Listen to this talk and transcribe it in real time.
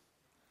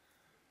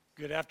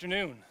Good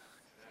afternoon.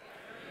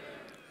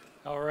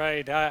 All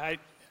right.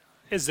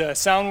 Is the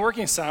sound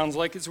working? Sounds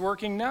like it's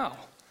working now.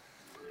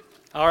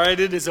 All right.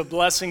 It is a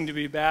blessing to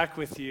be back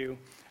with you.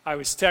 I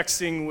was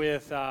texting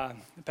with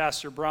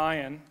Pastor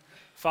Brian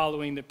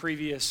following the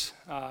previous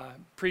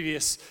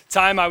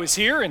time I was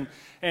here,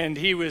 and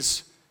he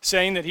was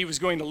saying that he was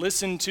going to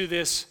listen to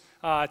this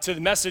to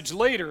the message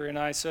later, and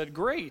I said,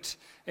 great.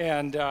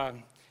 And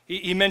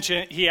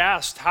he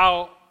asked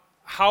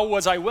how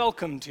was I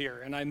welcomed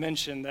here? And I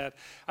mentioned that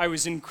I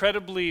was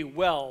incredibly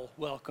well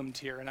welcomed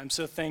here, and I'm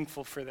so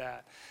thankful for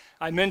that.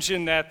 I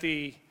mentioned that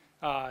the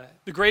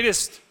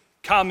greatest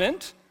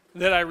comment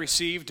that I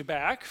received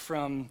back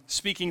from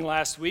speaking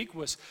last week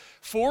was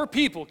 4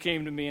 people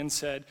came to me and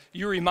said,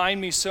 "You remind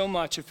me so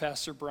much of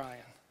Pastor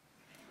Brian."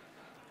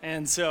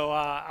 And so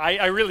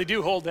I really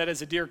do hold that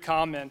as a dear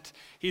comment.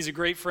 He's a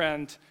great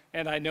friend,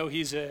 and I know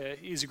he's a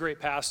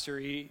great pastor.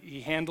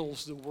 He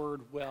handles the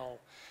word well.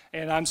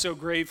 And I'm so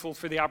grateful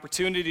for the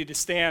opportunity to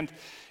stand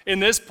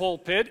in this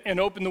pulpit and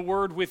open the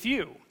word with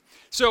you.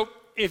 So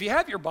if you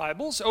have your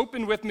Bibles,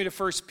 open with me to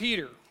 1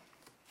 Peter.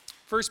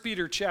 1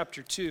 Peter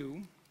chapter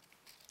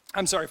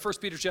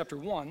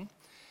 1.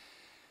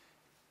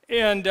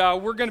 And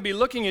we're going to be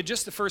looking at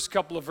just the first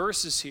couple of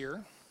verses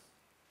here.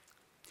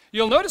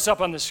 You'll notice up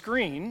on the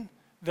screen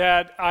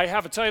that I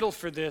have a title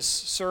for this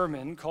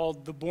sermon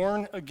called The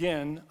Born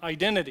Again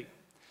Identity.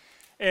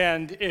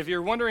 And if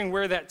you're wondering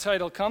where that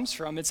title comes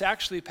from, it's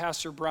actually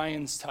Pastor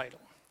Brian's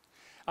title.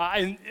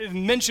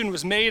 Mention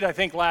was made, I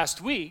think, last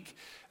week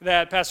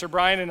that Pastor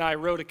Brian and I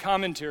wrote a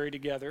commentary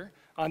together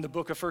on the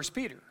book of 1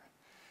 Peter.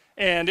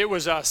 And it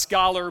was a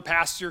scholar,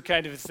 pastor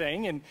kind of a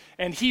thing.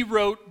 And he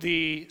wrote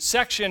the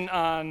section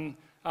on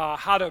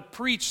how to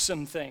preach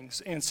some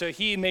things. And so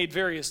he made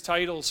various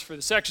titles for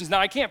the sections. Now,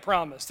 I can't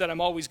promise that I'm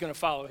always going to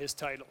follow his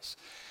titles.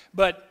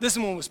 But this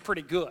one was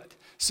pretty good.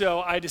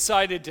 So I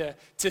decided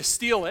to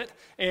steal it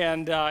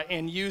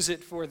and use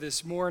it for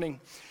this morning,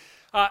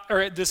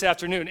 or this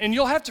afternoon. And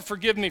you'll have to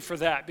forgive me for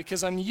that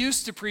because I'm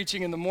used to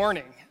preaching in the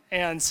morning.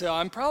 And so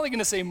I'm probably going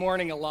to say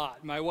morning a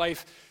lot. My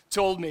wife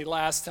told me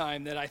last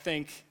time that I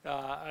think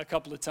a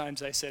couple of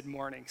times I said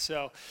morning.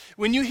 So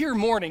when you hear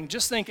morning,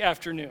 just think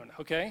afternoon,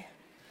 okay?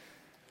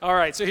 All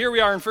right, so here we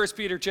are in 1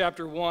 Peter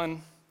chapter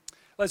 1.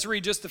 Let's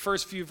read just the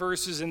first few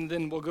verses, and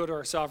then we'll go to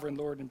our sovereign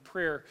Lord in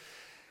prayer.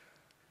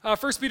 1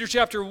 Peter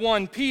chapter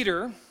 1,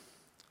 Peter,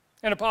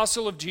 an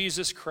apostle of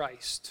Jesus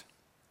Christ,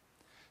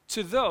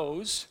 to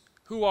those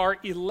who are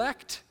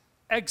elect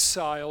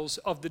exiles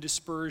of the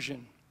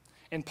dispersion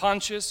in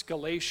Pontus,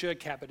 Galatia,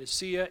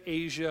 Cappadocia,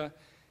 Asia,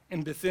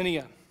 and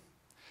Bithynia,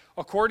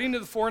 according to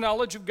the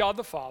foreknowledge of God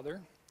the Father,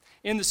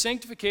 in the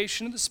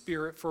sanctification of the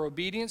Spirit, for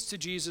obedience to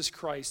Jesus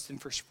Christ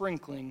and for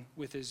sprinkling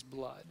with his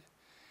blood.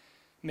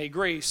 May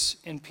grace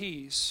and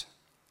peace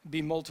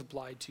be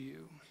multiplied to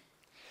you.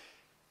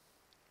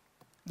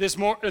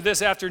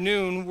 This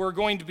afternoon, we're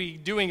going to be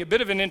doing a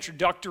bit of an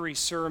introductory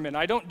sermon.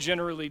 I don't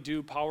generally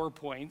do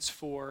PowerPoints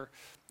for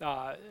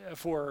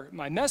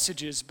my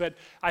messages, but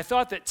I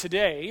thought that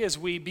today, as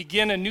we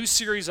begin a new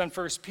series on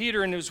 1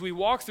 Peter, and as we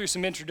walk through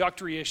some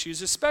introductory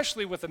issues,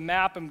 especially with a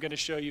map I'm going to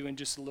show you in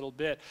just a little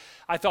bit,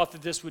 I thought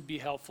that this would be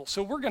helpful.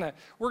 So we're going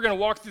to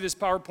walk through this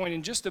PowerPoint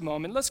in just a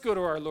moment. Let's go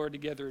to our Lord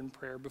together in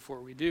prayer before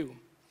we do.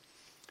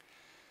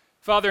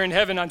 Father in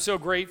heaven, I'm so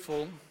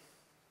grateful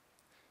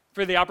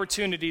for the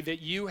opportunity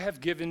that you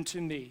have given to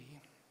me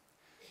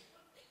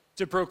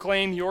to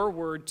proclaim your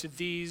word to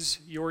these,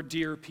 your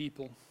dear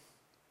people.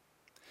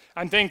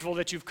 I'm thankful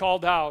that you've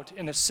called out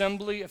an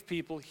assembly of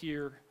people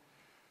here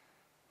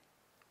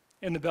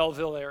in the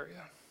Belleville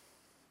area.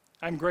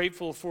 I'm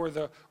grateful for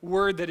the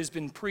word that has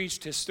been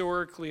preached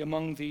historically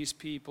among these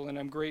people, and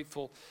I'm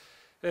grateful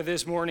that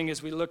this morning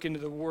as we look into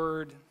the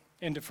word,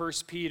 into 1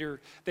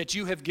 Peter, that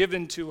you have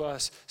given to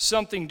us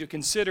something to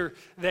consider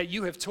that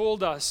you have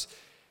told us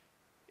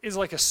is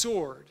like a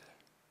sword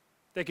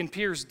that can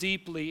pierce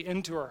deeply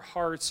into our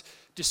hearts,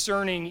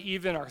 discerning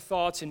even our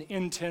thoughts and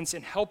intents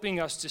and helping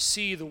us to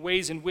see the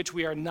ways in which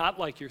we are not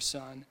like your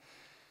Son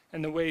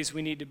and the ways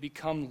we need to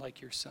become like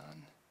your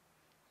Son.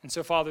 And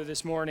so, Father,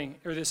 this morning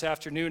or this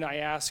afternoon, I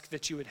ask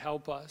that you would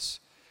help us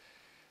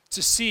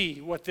to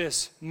see what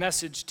this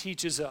message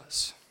teaches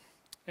us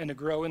and to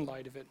grow in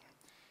light of it.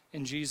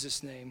 In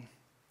Jesus' name,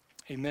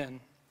 amen.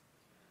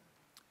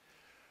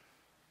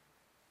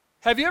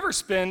 Have you ever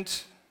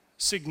spent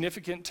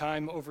significant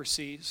time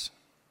overseas?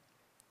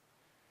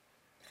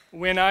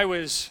 When I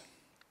was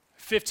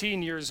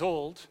 15 years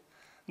old,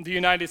 the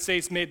United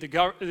States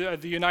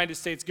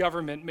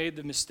government made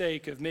the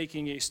mistake of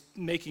making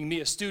me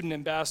a student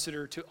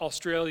ambassador to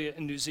Australia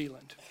and New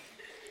Zealand.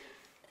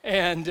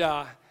 And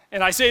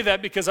I say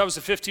that because I was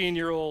a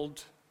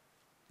 15-year-old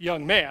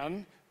young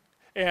man,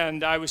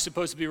 and I was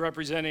supposed to be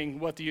representing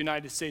what the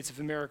United States of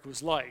America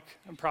was like.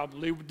 I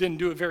probably didn't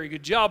do a very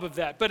good job of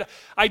that. But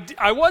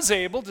I was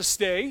able to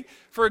stay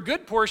for a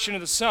good portion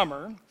of the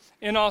summer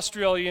in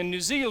Australia and New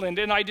Zealand,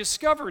 and I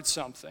discovered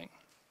something.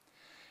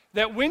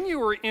 That when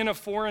you are in a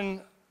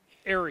foreign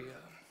area,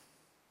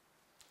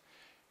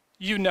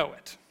 you know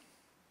it.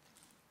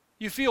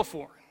 you feel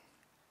foreign.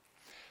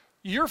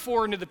 You're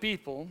foreign to the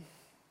people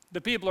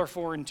are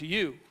foreign to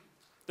you.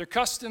 Their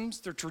customs,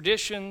 their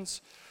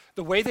traditions,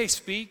 the way they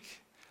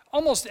speak,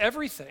 almost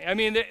everything. I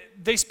mean,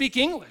 they speak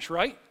English,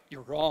 right?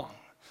 You're wrong.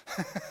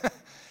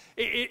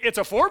 It's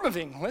a form of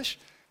English.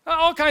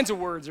 All kinds of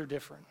words are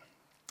different.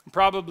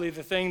 Probably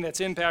the thing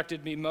that's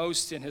impacted me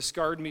most and has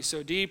scarred me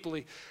so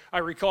deeply, I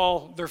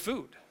recall their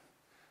food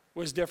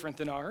was different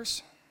than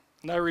ours.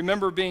 And I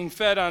remember being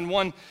fed on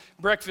one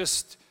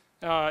breakfast,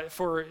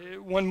 for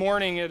one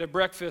morning at a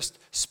breakfast,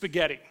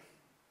 spaghetti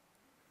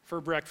for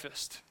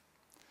breakfast.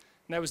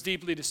 And that was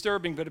deeply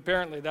disturbing, but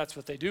apparently that's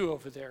what they do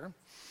over there.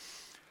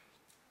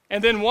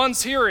 And then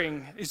once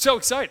hearing, it's so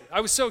excited. I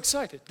was so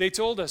excited. They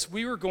told us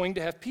we were going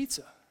to have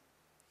pizza.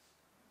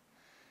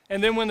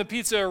 And then when the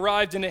pizza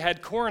arrived and it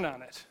had corn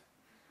on it,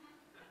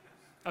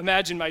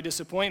 imagine my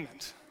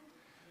disappointment.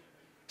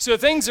 So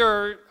things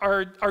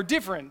are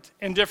different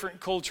in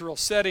different cultural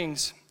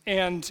settings.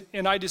 And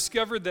I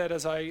discovered that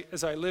as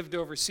I lived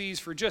overseas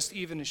for just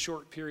even a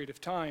short period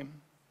of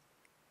time.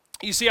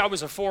 You see, I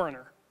was a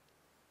foreigner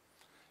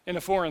in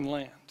a foreign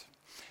land.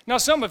 Now,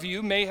 some of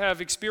you may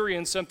have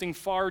experienced something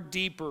far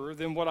deeper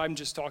than what I'm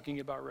just talking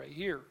about right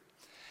here.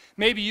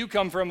 Maybe you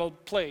come from a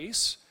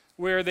place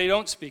where they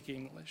don't speak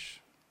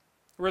English,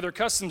 where their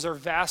customs are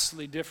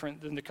vastly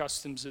different than the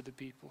customs of the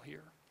people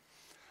here.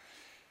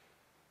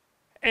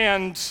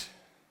 And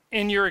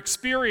in your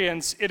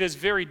experience, it is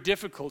very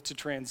difficult to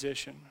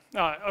transition.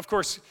 Of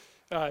course,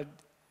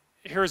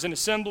 here's an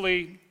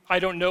assembly. I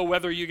don't know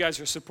whether you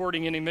guys are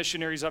supporting any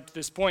missionaries up to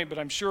this point, but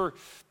I'm sure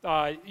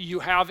you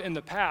have in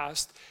the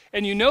past.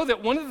 And you know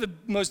that one of the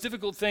most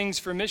difficult things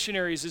for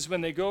missionaries is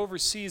when they go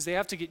overseas, they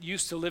have to get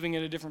used to living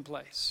in a different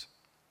place.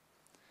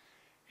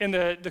 And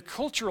the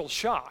cultural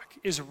shock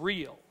is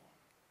real.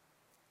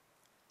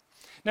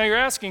 Now you're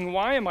asking,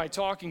 why am I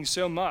talking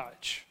so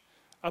much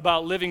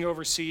about living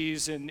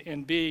overseas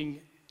and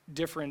being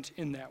different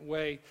in that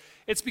way?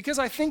 It's because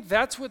I think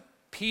that's what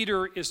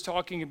Peter is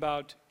talking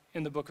about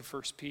in the book of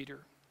 1 Peter.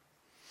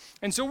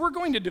 And so we're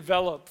going to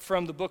develop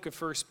from the book of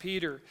 1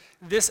 Peter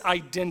this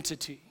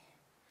identity.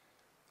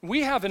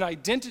 We have an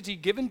identity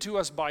given to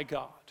us by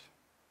God.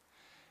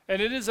 And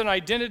it is an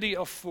identity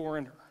of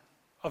foreigner,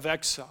 of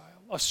exile,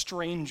 a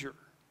stranger.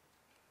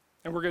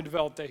 And we're going to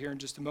develop that here in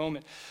just a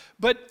moment.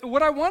 But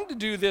what I wanted to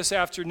do this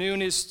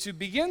afternoon is to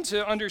begin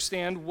to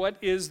understand what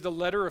is the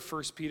letter of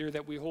 1 Peter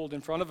that we hold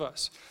in front of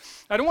us.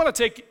 I don't want to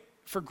take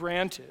for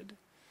granted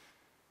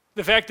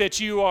the fact that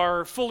you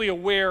are fully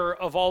aware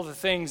of all the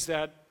things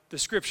that the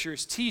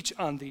scriptures teach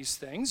on these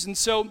things. And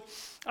so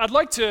I'd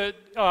like to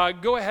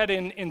go ahead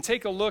and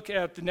take a look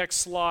at the next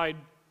slide.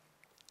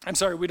 I'm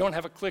sorry, we don't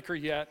have a clicker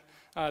yet.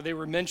 They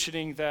were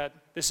mentioning that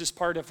this is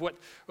part of what,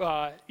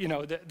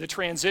 the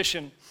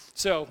transition.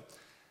 So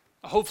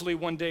hopefully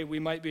one day we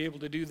might be able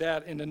to do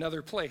that in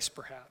another place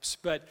perhaps.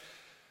 But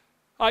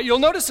you'll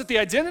notice that the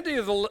identity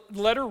of the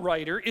letter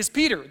writer is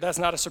Peter. That's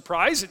not a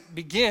surprise. It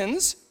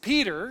begins,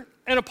 Peter,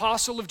 an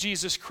apostle of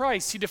Jesus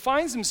Christ. He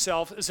defines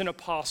himself as an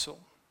apostle.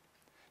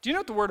 Do you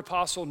know what the word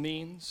apostle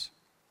means?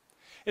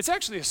 It's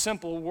actually a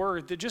simple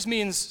word that just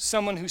means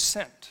someone who's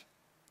sent.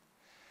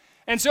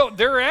 And so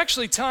there are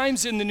actually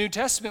times in the New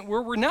Testament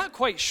where we're not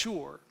quite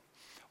sure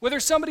whether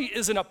somebody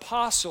is an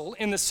apostle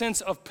in the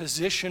sense of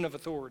position of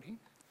authority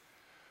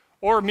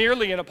or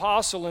merely an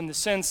apostle in the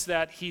sense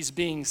that he's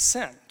being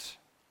sent.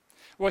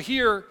 Well,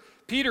 here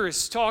Peter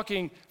is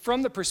talking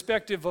from the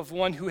perspective of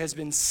one who has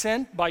been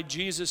sent by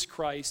Jesus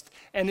Christ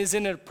and is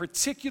in a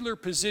particular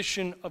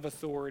position of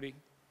authority.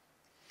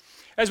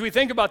 As we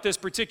think about this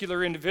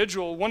particular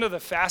individual, one of the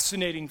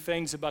fascinating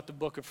things about the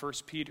book of 1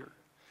 Peter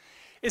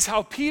is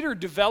how Peter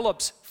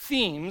develops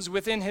themes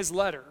within his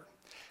letter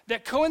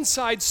that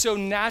coincide so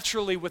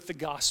naturally with the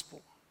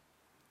gospel.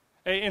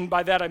 And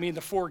by that I mean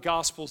the 4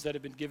 gospels that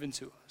have been given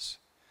to us.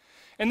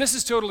 And this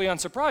is totally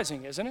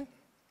unsurprising, isn't it?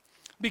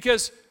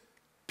 Because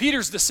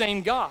Peter's the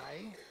same guy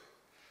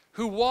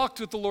who walked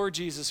with the Lord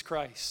Jesus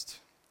Christ.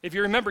 If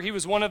you remember, he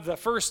was one of the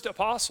first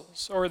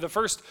apostles, or the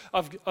first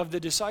of the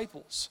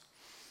disciples.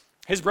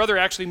 His brother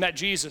actually met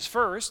Jesus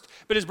first,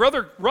 but his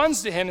brother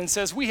runs to him and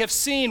says, we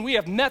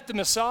have met the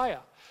Messiah.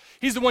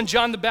 He's the one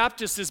John the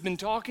Baptist has been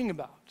talking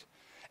about.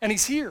 And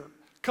he's here.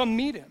 Come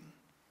meet him.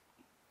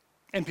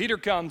 And Peter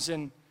comes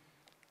and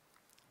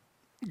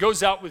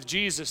goes out with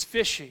Jesus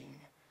fishing.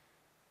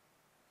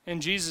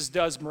 And Jesus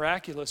does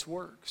miraculous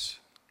works.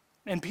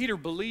 And Peter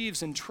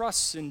believes and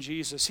trusts in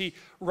Jesus. He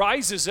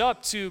rises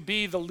up to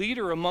be the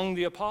leader among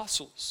the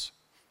apostles.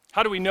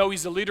 How do we know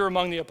he's the leader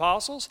among the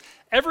apostles?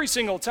 Every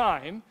single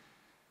time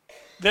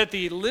that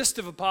the list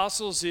of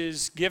apostles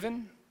is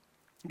given,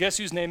 guess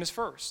whose name is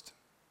first?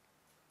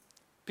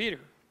 Peter.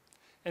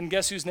 And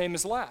guess whose name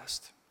is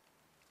last?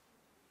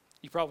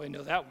 You probably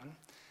know that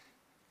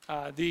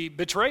one. The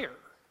betrayer.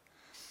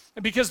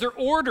 Because they're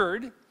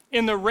ordered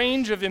in the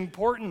range of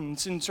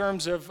importance in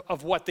terms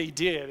of what they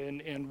did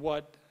and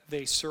what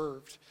they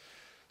served.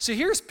 So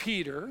here's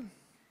Peter.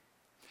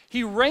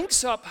 He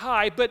ranks up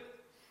high, but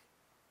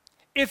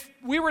if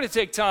we were to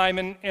take time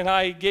and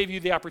I gave you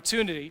the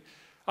opportunity,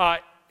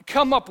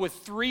 come up with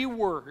 3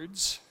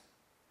 words,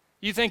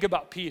 you think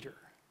about Peter.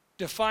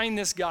 Define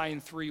this guy in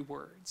 3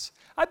 words.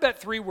 I bet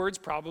 3 words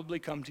probably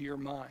come to your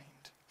mind.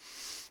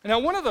 Now,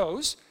 one of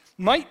those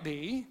might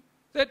be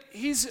that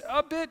he's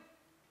a bit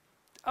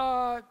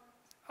of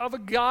a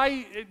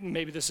guy,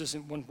 maybe this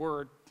isn't one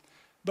word,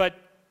 but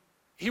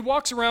he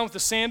walks around with a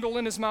sandal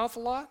in his mouth a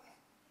lot.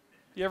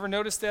 You ever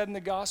notice that in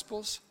the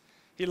Gospels?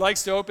 He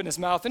likes to open his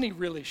mouth, and he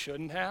really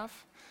shouldn't have.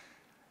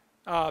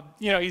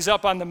 He's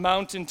up on the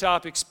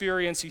mountaintop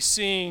experience. He's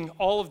seeing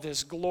all of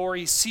this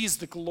glory. He sees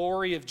the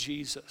glory of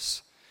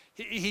Jesus.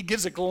 He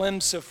gives a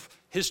glimpse of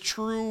his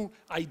true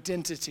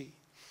identity.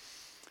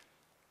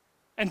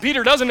 And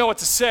Peter doesn't know what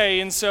to say,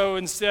 and so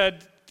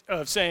instead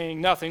of saying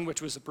nothing,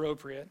 which was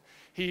appropriate,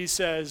 he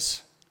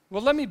says,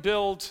 well, let me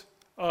build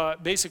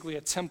basically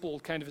a temple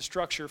kind of a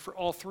structure for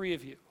all 3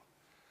 of you.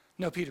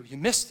 No, Peter, you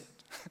missed it.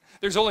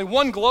 There's only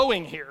one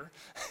glowing here,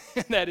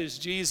 and that is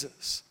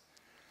Jesus.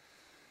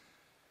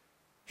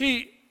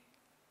 He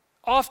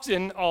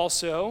often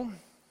also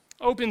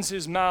opens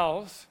his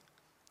mouth.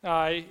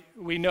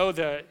 We know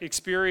the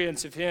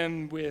experience of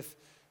him with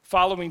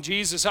following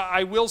Jesus.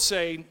 I will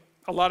say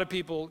a lot of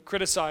people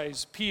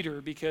criticize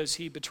Peter because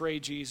he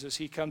betrayed Jesus.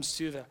 He comes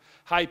to the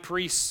high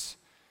priest's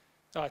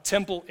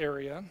temple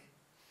area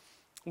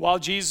while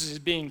Jesus is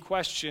being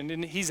questioned,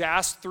 and he's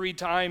asked 3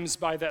 times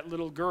by that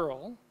little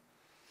girl,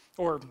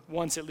 or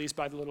once at least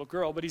by the little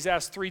girl, but he's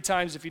asked 3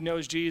 times if he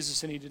knows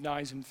Jesus, and he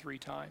denies him 3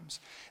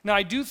 times. Now,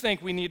 I do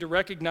think we need to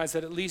recognize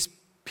that at least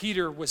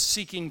Peter was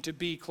seeking to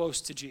be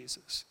close to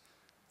Jesus.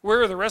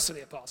 Where are the rest of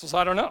the apostles?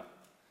 I don't know.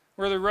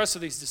 Where are the rest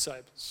of these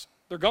disciples?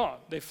 They're gone.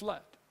 They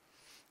fled.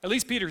 At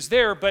least Peter's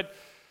there, but,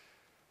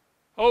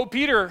 oh,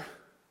 Peter,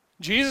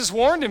 Jesus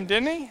warned him,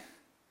 didn't he?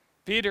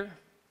 Peter,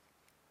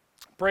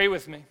 pray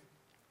with me.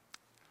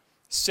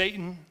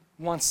 Satan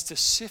wants to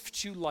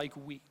sift you like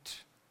wheat.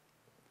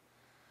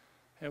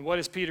 And what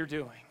is Peter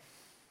doing?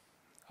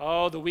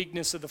 Oh, the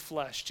weakness of the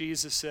flesh.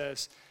 Jesus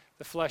says,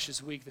 the flesh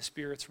is weak, the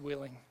spirit's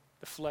willing.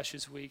 The flesh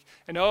is weak.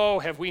 And oh,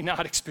 have we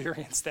not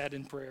experienced that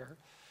in prayer?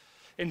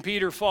 And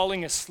Peter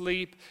falling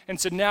asleep, and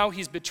so now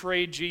he's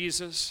betrayed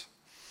Jesus.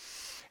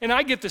 And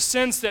I get the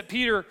sense that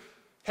Peter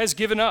has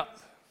given up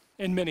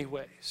in many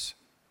ways.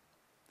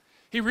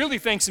 He really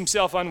thinks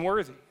himself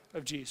unworthy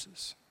of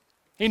Jesus.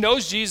 He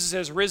knows Jesus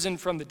has risen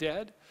from the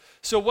dead.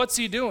 So what's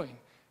he doing?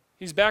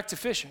 He's back to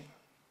fishing.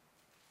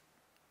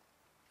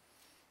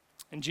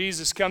 And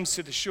Jesus comes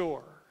to the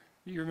shore.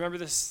 You remember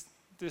this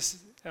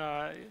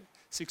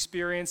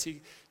experience?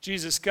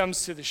 Jesus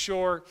comes to the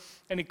shore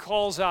and he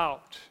calls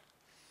out.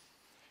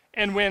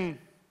 And when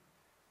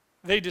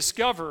they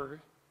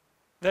discover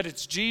that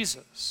it's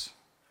Jesus,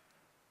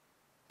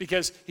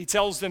 because he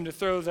tells them to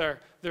throw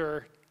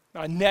their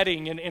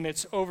netting and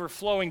it's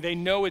overflowing, they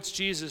know it's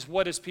Jesus.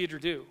 What does Peter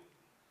do?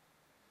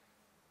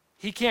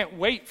 He can't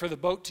wait for the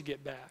boat to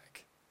get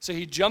back. So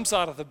he jumps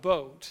out of the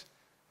boat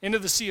into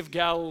the Sea of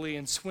Galilee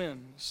and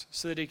swims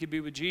so that he could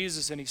be with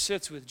Jesus, and he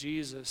sits with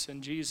Jesus,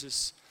 and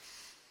Jesus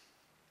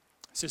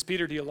says,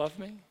 Peter, do you love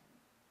me?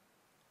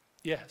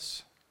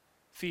 Yes.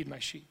 Feed my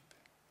sheep.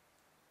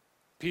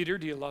 Peter,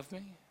 do you love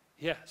me?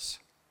 Yes.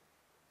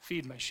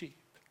 Feed my sheep.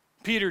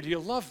 Peter, do you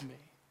love me?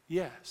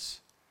 Yes.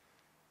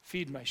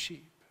 Feed my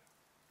sheep.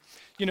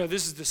 You know,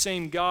 this is the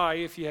same guy,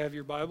 if you have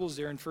your Bibles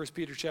there in 1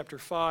 Peter chapter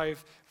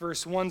 5,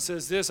 verse 1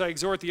 says this, I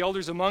exhort the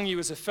elders among you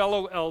as a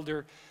fellow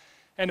elder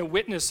and a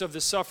witness of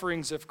the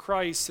sufferings of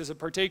Christ, as a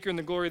partaker in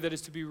the glory that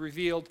is to be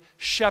revealed,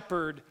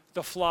 shepherd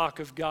the flock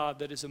of God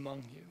that is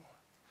among you.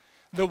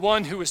 The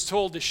one who is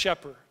told to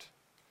shepherd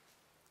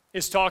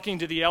is talking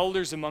to the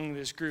elders among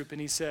this group,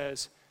 and he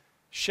says,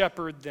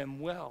 shepherd them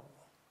well.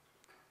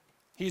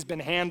 He's been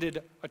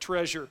handed a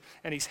treasure,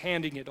 and he's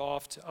handing it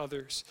off to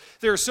others.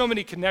 There are so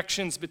many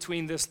connections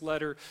between this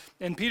letter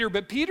and Peter,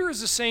 but Peter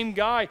is the same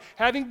guy.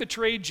 Having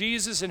betrayed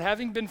Jesus and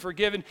having been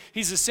forgiven,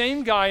 he's the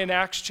same guy in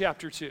Acts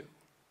chapter 2.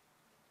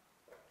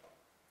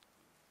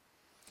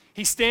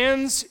 He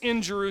stands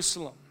in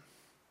Jerusalem,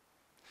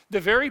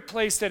 the very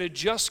place that had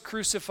just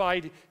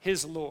crucified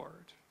his Lord,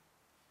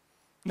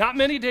 not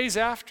many days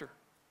after.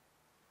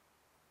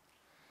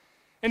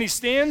 And he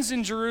stands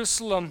in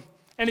Jerusalem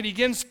and he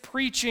begins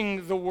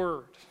preaching the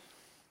word.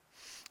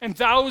 And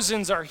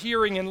thousands are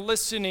hearing and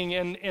listening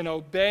and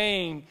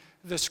obeying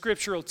the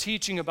scriptural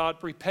teaching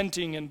about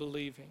repenting and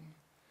believing.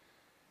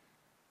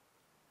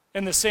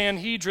 And the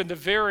Sanhedrin, the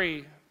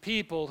very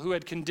people who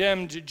had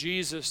condemned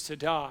Jesus to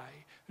die,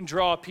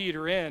 draw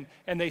Peter in,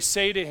 and they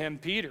say to him,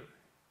 Peter,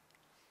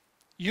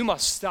 you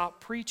must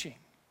stop preaching.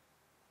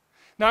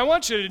 Now, I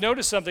want you to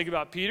notice something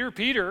about Peter.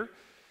 Peter,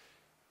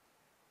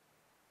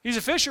 he's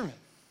a fisherman.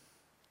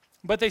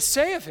 But they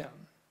say of him,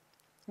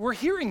 we're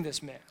hearing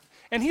this man,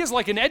 and he is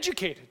like an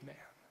educated man.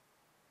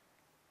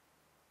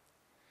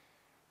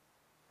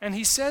 And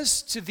he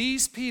says to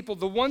these people,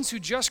 the ones who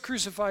just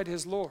crucified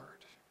his Lord,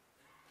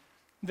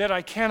 that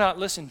I cannot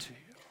listen to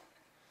you,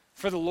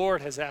 for the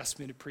Lord has asked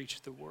me to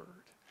preach the word.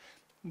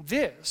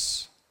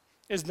 This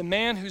is the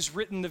man who's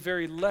written the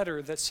very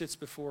letter that sits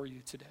before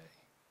you today.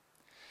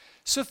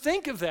 So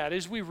think of that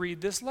as we read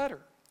this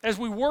letter. as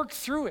we work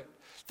through it.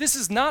 This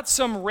is not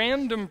some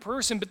random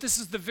person, but this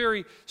is the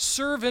very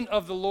servant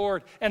of the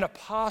Lord, an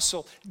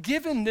apostle,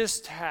 given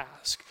this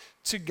task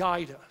to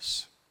guide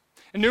us.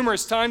 And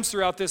numerous times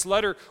throughout this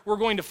letter, we're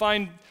going to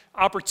find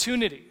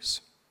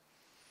opportunities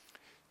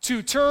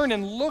to turn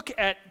and look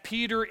at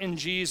Peter and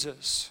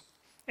Jesus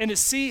and to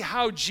see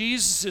how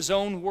Jesus'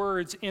 own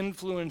words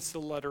influence the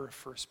letter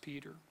of 1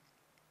 Peter.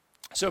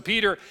 So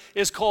Peter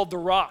is called the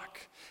Rock.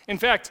 In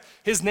fact,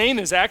 his name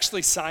is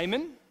actually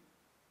Simon.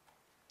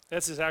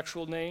 That's his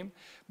actual name.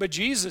 But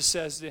Jesus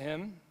says to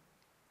him,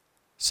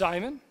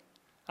 Simon,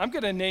 I'm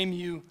going to name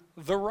you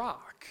the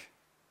Rock.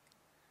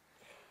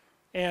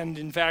 And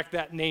in fact,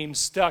 that name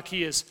stuck.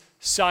 He is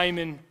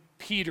Simon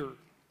Peter.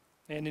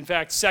 And in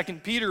fact, 2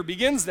 Peter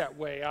begins that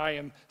way. I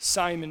am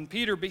Simon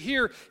Peter. But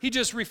here, he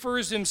just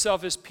refers to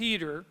himself as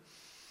Peter,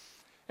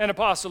 an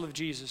apostle of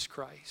Jesus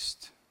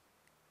Christ.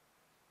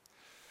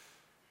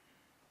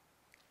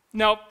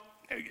 Now,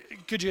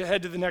 could you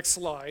head to the next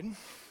slide?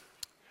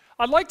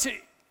 I'd like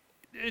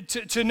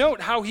to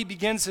note how he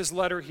begins his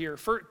letter here.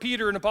 For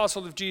Peter, an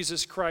apostle of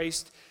Jesus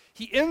Christ,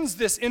 he ends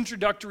this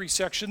introductory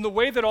section the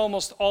way that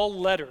almost all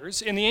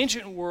letters in the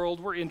ancient world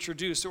were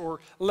introduced, or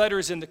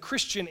letters in the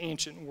Christian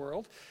ancient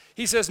world.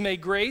 He says, "May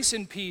grace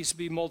and peace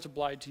be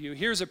multiplied to you."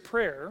 Here's a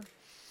prayer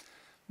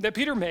that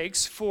Peter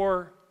makes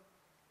for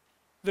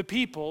the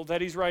people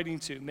that he's writing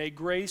to. May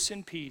grace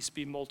and peace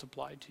be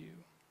multiplied to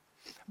you.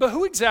 But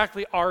who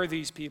exactly are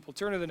these people?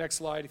 Turn to the next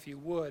slide if you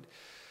would.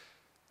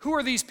 Who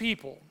are these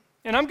people?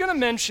 And I'm going to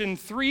mention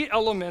 3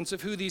 elements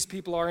of who these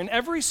people are, and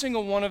every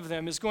single one of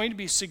them is going to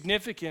be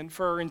significant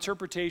for our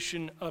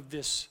interpretation of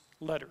this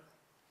letter.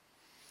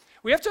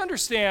 We have to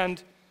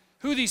understand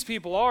who these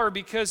people are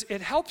because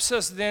it helps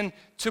us then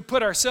to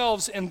put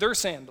ourselves in their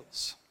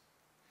sandals.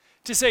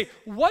 To say,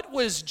 what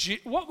was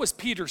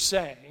Peter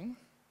saying,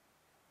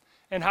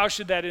 and how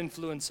should that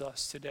influence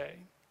us today?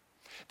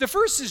 The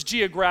first is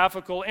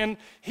geographical, and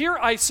here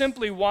I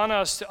simply want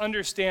us to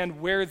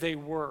understand where they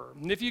were.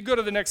 And if you go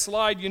to the next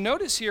slide, you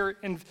notice here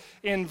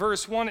in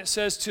verse 1 it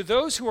says, "To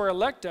those who are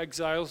elect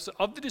exiles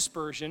of the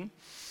dispersion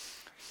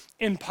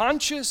in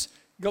Pontus,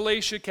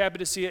 Galatia,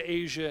 Cappadocia,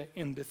 Asia,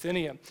 and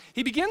Bithynia."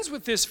 He begins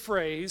with this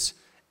phrase,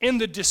 "in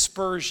the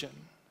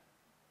dispersion."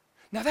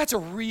 Now that's a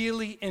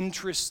really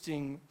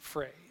interesting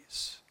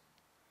phrase.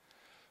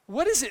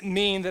 What does it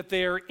mean that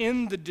they are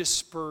in the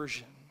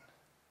dispersion?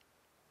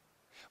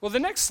 Well, the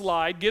next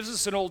slide gives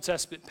us an Old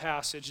Testament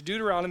passage,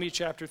 Deuteronomy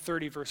chapter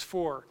 30, verse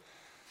 4.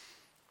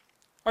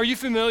 Are you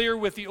familiar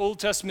with the Old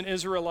Testament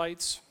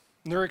Israelites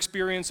and their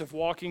experience of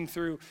walking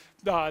through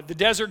the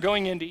desert,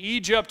 going into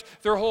Egypt,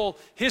 their whole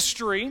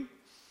history?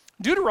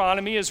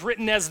 Deuteronomy is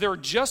written as they're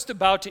just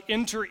about to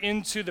enter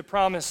into the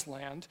promised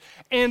land.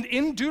 And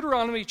in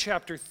Deuteronomy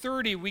chapter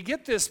 30, we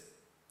get this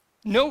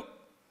note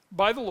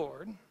by the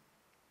Lord.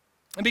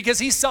 And because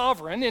he's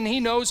sovereign and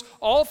he knows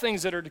all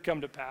things that are to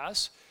come to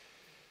pass,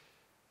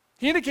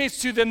 he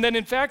indicates to them that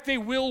in fact they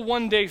will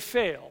one day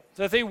fail,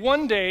 that they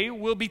one day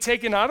will be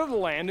taken out of the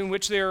land in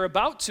which they are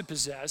about to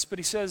possess. But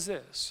he says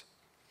this,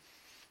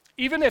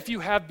 even if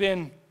you have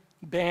been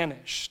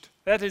banished,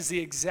 that is the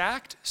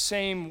exact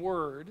same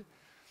word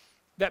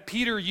that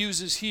Peter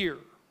uses here.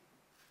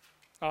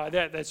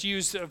 That's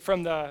used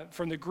from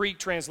the Greek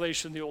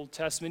translation of the Old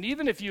Testament.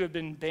 Even if you have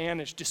been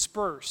banished,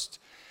 dispersed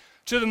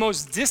to the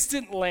most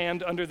distant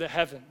land under the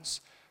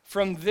heavens,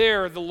 from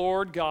there the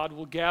Lord God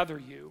will gather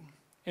you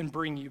and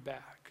bring you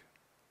back.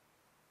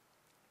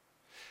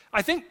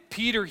 I think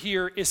Peter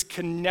here is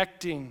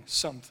connecting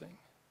something.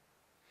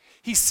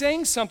 He's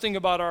saying something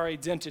about our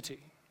identity.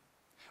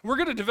 We're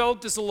going to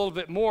develop this a little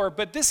bit more,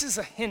 but this is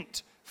a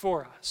hint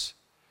for us.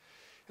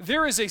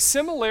 There is a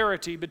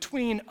similarity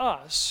between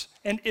us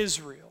and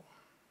Israel.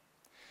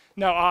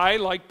 Now, I,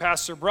 like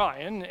Pastor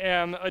Brian,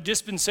 am a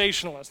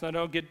dispensationalist. Now,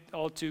 don't get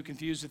all too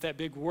confused with that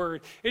big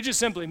word. It just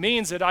simply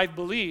means that I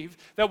believe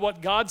that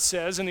what God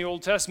says in the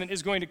Old Testament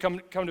is going to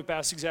come to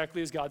pass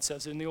exactly as God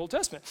says it in the Old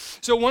Testament.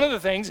 So one of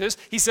the things is,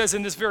 he says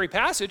in this very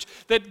passage,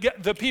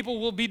 that the people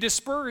will be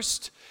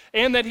dispersed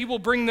and that he will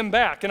bring them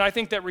back. And I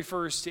think that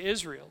refers to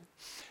Israel.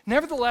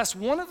 Nevertheless,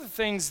 one of the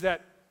things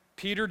that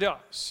Peter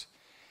does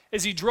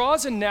is he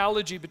draws an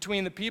analogy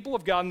between the people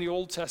of God in the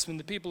Old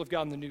Testament and the people of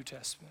God in the New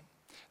Testament.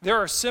 There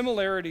are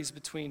similarities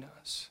between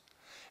us.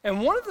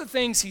 And one of the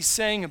things he's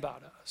saying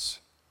about us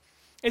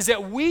is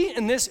that we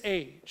in this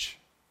age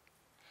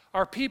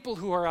are people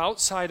who are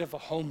outside of a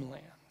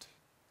homeland.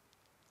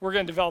 We're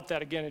going to develop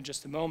that again in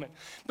just a moment.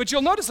 But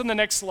you'll notice on the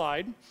next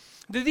slide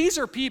that these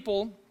are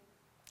people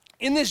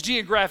in this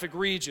geographic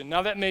region.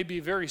 Now that may be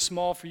very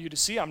small for you to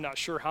see. I'm not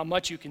sure how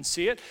much you can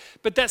see it.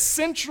 But that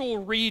central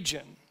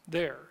region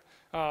there,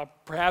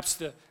 perhaps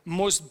the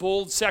most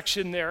bold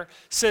section there,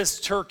 says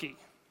Turkey.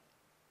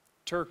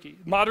 Turkey,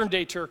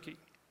 modern-day Turkey.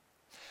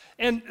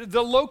 And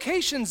the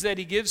locations that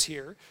he gives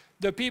here,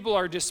 the people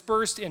are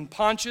dispersed in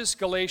Pontus,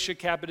 Galatia,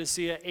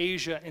 Cappadocia,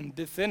 Asia, and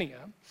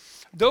Bithynia.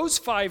 Those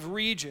 5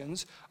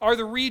 regions are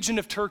the region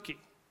of Turkey,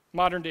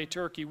 modern-day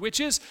Turkey, which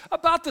is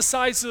about the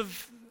size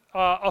of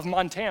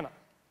Montana.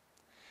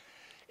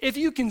 If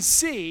you can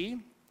see,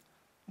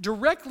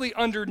 directly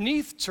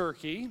underneath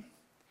Turkey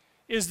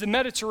is the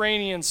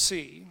Mediterranean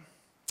Sea.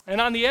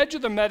 And on the edge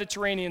of the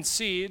Mediterranean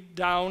Sea,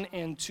 down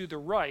and to the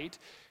right,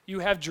 you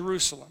have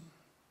Jerusalem.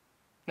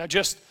 Now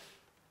just,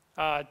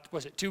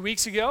 was it 2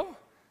 weeks ago?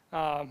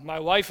 My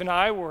wife and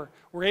I were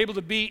able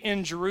to be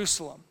in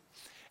Jerusalem.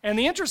 And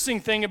the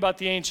interesting thing about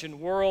the ancient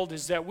world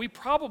is that we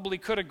probably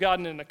could have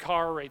gotten in a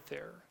car right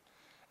there.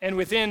 And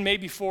within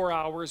maybe 4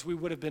 hours, we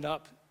would have been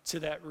up to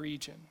that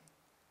region.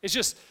 It's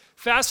just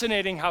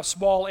fascinating how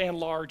small and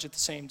large at the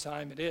same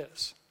time it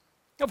is.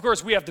 Of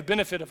course, we have the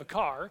benefit of a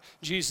car.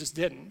 Jesus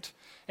didn't.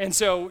 And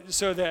so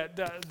that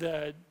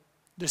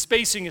the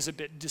spacing is a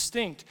bit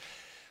distinct.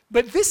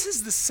 But this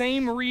is the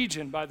same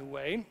region, by the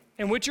way,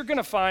 in which you're going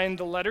to find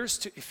the letters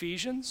to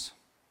Ephesians,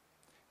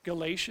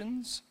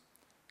 Galatians,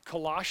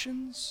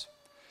 Colossians,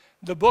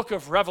 the book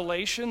of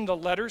Revelation, the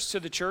letters to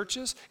the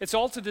churches. It's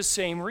all to the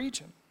same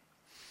region.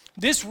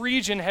 This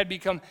region had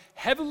become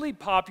heavily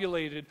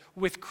populated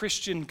with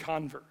Christian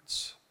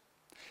converts.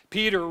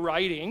 Peter,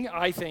 writing,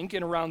 I think,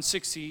 in around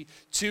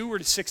 62 or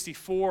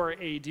 64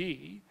 AD,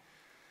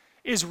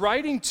 is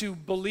writing to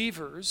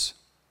believers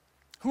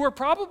who are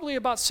probably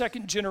about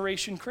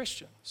second-generation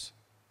Christians.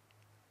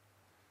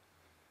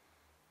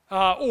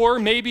 Or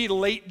maybe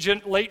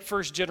late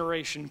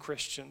first-generation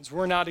Christians.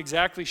 We're not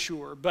exactly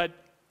sure. But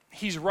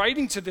he's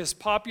writing to this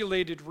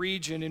populated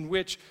region in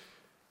which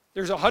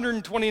there's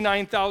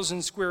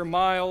 129,000 square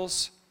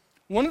miles.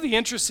 One of the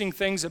interesting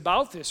things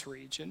about this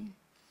region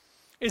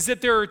is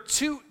that there are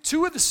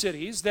two of the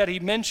cities that he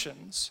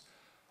mentions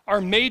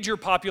are major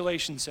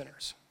population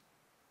centers.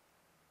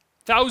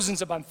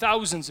 Thousands upon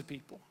thousands of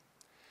people.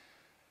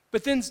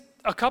 But then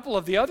a couple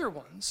of the other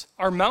ones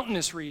are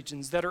mountainous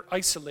regions that are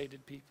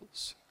isolated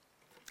peoples.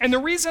 And the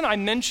reason I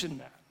mention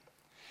that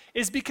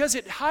is because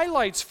it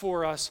highlights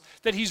for us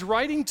that he's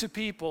writing to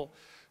people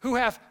who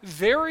have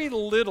very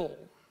little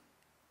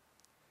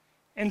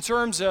in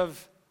terms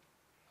of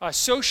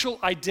social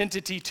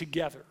identity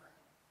together.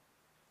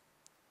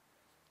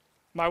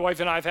 My wife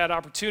and I have had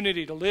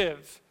opportunity to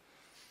live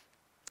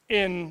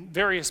in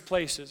various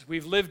places.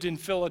 We've lived in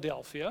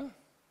Philadelphia,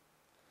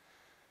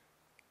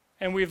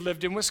 and we've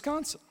lived in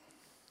Wisconsin.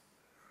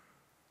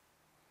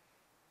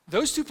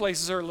 Those two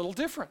places are a little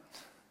different.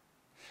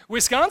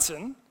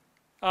 Wisconsin,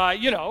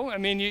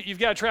 you've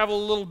got to travel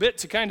a little bit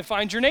to kind of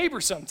find your neighbor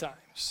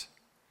sometimes.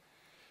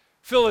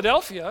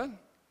 Philadelphia,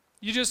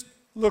 you just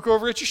look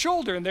over at your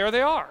shoulder, and there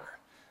they are.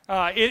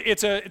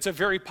 It's a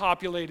very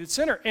populated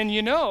center.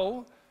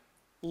 And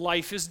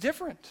life is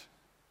different.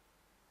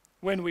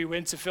 When we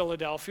went to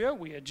Philadelphia,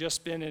 we had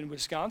just been in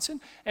Wisconsin,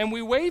 and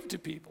we waved to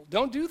people.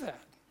 Don't do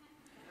that.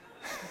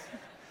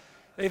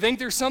 They think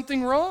there's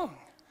something wrong,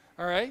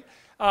 all right?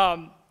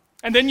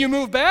 And then you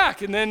move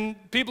back, and then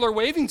people are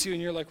waving to you,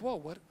 and you're like, whoa,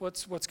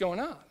 what's going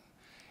on?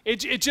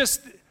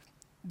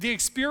 The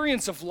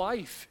experience of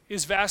life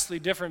is vastly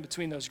different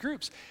between those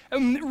groups.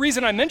 And the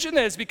reason I mention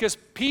that is because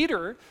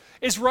Peter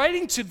is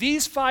writing to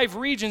these 5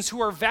 regions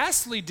who are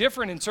vastly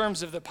different in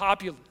terms of the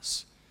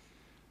populace.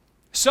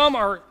 Some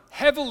are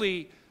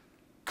heavily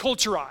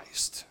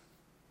culturized.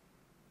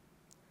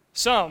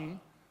 Some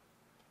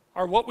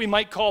are what we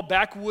might call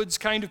backwoods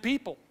kind of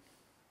people.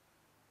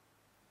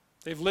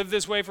 They've lived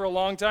this way for a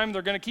long time.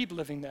 They're going to keep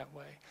living that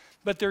way.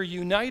 But they're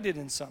united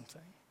in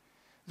something.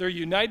 They're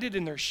united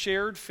in their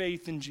shared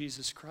faith in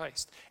Jesus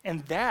Christ.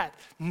 And that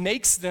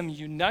makes them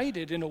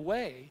united in a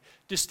way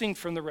distinct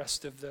from the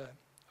rest of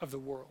the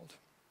world.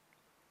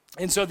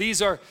 And so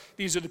these are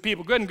the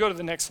people. Go ahead and go to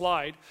the next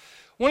slide.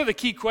 One of the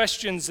key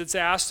questions that's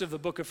asked of the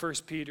book of 1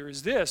 Peter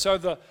is this: are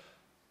the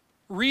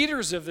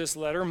readers of this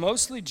letter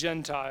mostly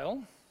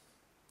Gentile,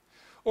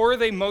 or are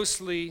they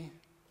mostly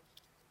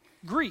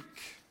Greek?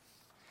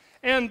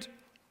 And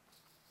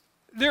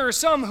there are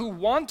some who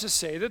want to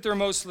say that they're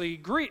mostly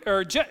Greek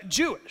or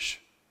Jewish.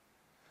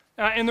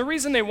 And the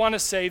reason they want to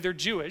say they're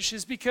Jewish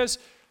is because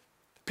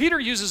Peter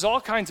uses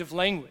all kinds of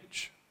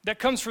language that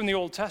comes from the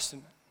Old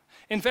Testament.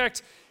 In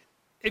fact,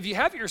 if you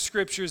have your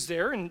scriptures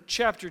there in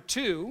chapter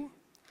 2,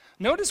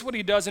 notice what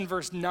he does in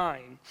verse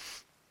 9.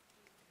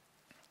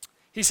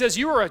 He says,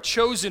 "You are a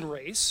chosen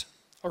race,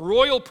 a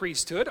royal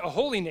priesthood, a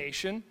holy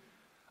nation,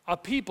 a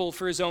people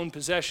for his own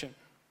possession,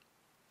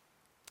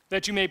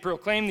 that you may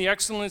proclaim the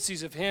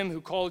excellencies of him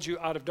who called you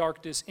out of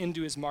darkness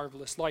into his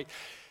marvelous light."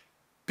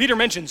 Peter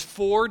mentions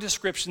 4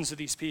 descriptions of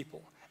these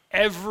people.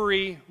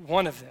 Every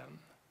one of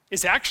them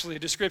is actually a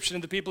description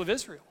of the people of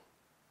Israel.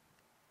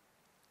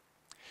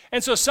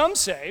 And so some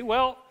say,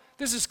 well,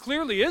 this is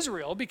clearly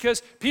Israel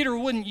because Peter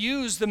wouldn't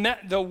use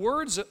the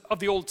words of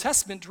the Old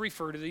Testament to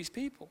refer to these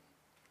people.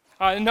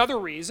 Another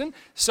reason,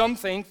 some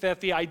think that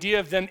the idea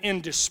of them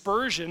in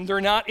dispersion, they're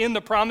not in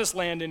the promised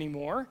land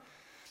anymore,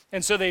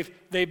 and so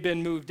they've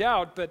been moved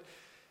out. But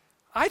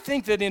I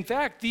think that, in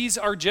fact, these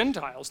are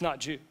Gentiles, not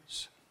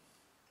Jews.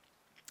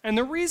 And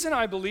the reason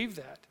I believe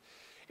that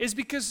is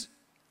because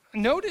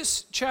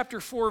notice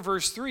chapter 4,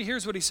 verse 3.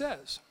 Here's what he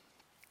says.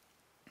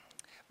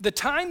 The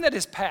time that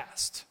has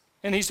passed,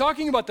 and he's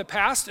talking about the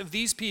past of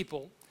these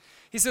people.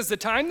 He says, the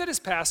time that has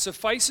passed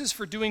suffices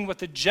for doing what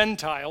the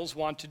Gentiles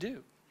want to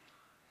do.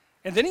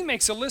 And then he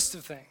makes a list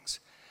of things: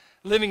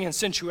 living in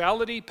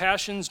sensuality,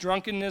 passions,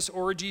 drunkenness,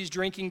 orgies,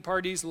 drinking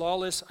parties,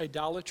 lawless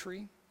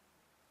idolatry.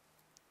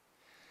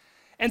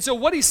 And so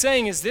what he's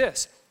saying is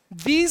this: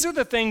 these are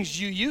the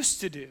things you used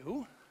to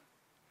do,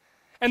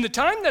 and the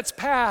time that's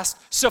passed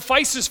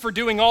suffices for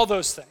doing all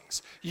those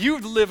things. You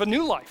live a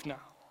new life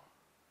now.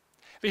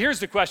 But here's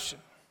the question: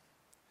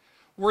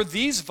 were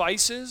these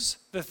vices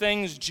the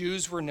things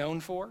Jews were known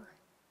for?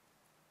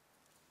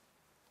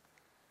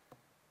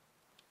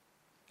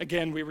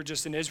 Again, we were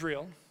just in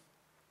Israel.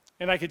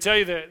 And I could tell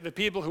you that the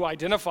people who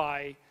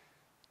identify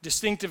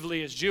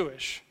distinctively as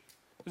Jewish,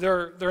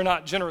 they're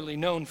not generally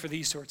known for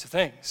these sorts of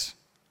things.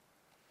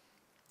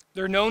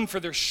 They're known for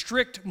their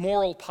strict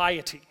moral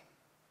piety.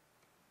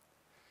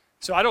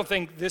 So I don't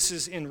think this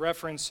is in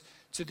reference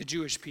to the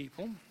Jewish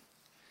people,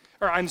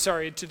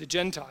 to the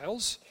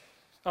Gentiles,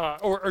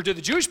 or to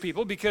the Jewish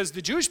people, because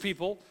the Jewish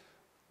people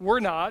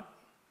were not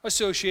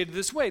associated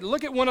this way.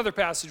 Look at one other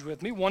passage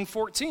with me,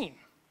 1:14.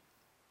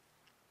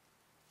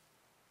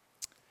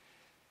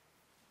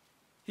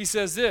 He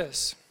says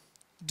this: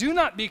 do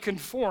not be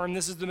conformed,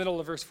 this is the middle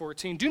of verse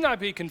 14, do not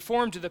be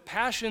conformed to the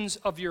passions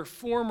of your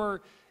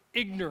former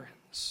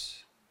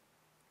ignorance.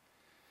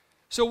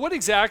 So what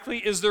exactly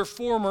is their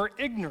former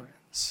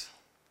ignorance?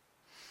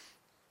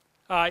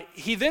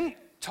 He then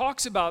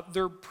talks about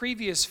their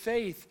previous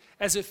faith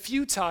as a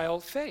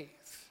futile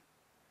faith.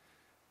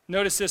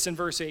 Notice this in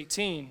verse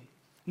 18.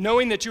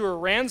 Knowing that you were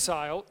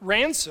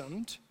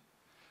ransomed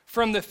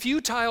from the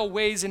futile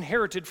ways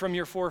inherited from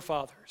your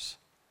forefathers.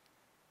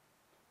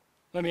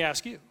 Let me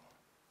ask you,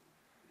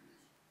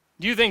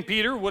 do you think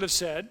Peter would have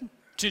said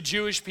to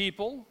Jewish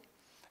people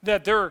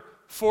that their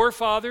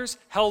forefathers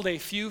held a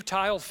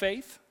futile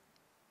faith?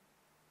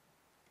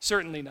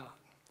 Certainly not.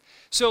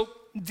 So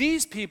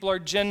these people are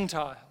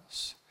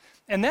Gentiles.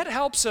 And that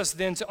helps us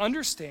then to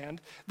understand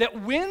that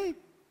when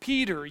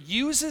Peter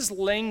uses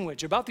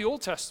language about the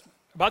Old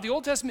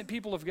Testament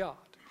people of God,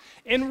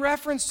 in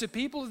reference to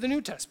people of the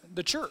New Testament,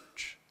 the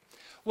church,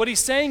 what he's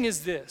saying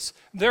is this: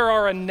 there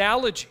are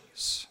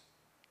analogies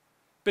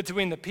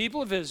between the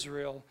people of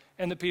Israel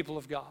and the people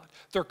of God.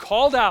 They're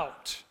called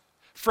out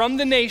from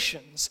the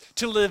nations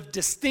to live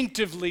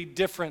distinctively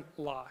different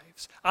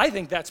lives. I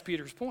think that's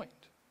Peter's point.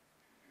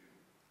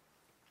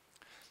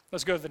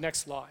 Let's go to the next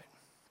slide.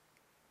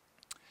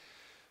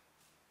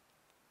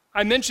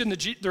 I mentioned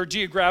their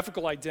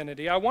geographical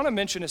identity. I want to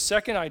mention a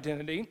second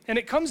identity, and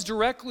it comes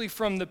directly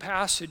from the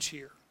passage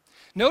here.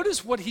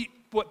 Notice what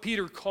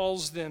Peter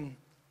calls them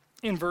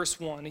in verse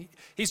 1.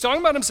 He's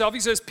talking about himself. He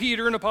says,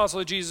 Peter, an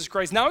apostle of Jesus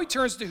Christ. Now he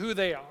turns to who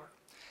they are.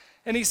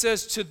 And he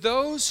says, to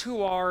those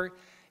who are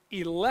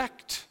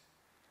elect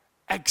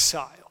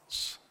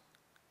exiles.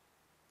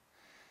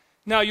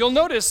 Now you'll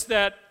notice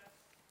that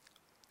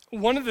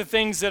one of the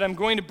things that I'm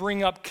going to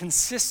bring up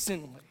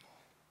consistently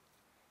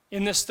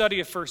in this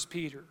study of 1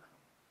 Peter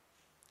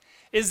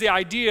is the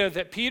idea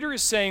that Peter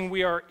is saying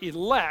we are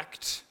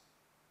elect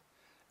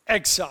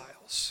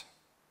exiles.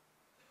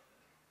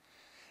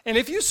 And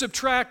if you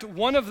subtract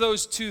one of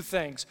those two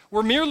things,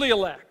 we're merely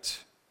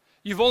elect,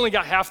 you've only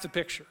got half the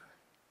picture.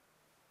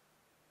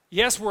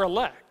 Yes, we're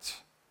elect,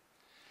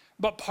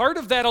 but part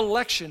of that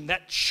election,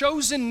 that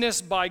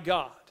chosenness by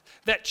God,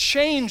 that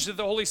change that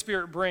the Holy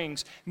Spirit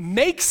brings,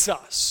 makes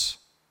us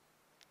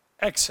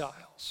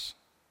exiles.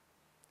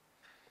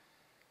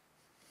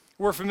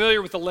 We're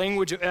familiar with the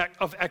language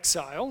of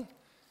exile.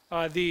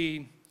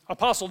 The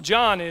Apostle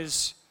John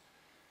is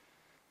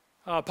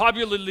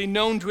popularly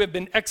known to have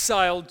been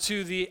exiled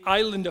to the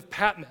island of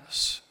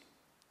Patmos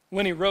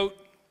when he wrote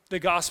the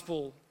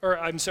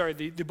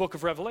book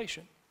of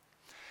Revelation.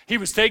 He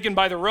was taken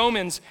by the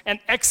Romans and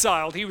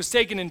exiled. He was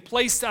taken and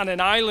placed on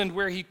an island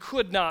where he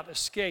could not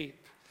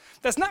escape.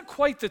 That's not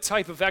quite the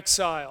type of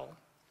exile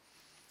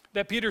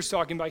that Peter's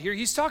talking about here.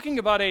 He's talking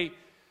about a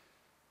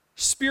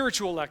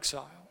spiritual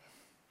exile.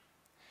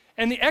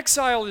 And the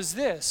exile is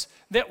this,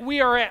 that we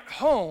are at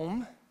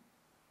home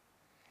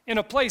in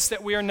a place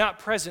that we are not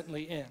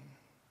presently in.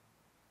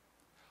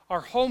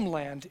 Our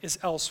homeland is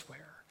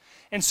elsewhere.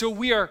 And so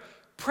we are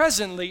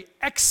presently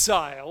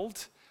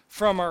exiled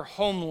from our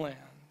homeland.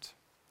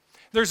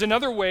 There's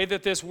another way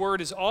that this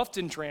word is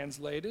often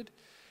translated.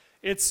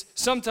 It's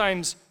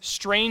sometimes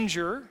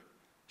stranger,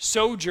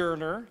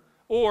 sojourner,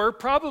 or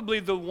probably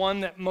the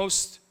one that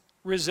most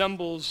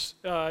resembles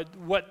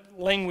what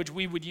language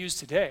we would use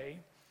today,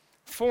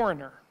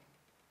 foreigner.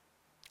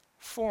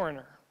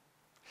 Foreigner.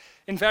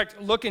 In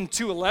fact, look in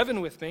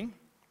 2:11 with me.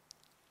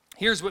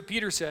 Here's what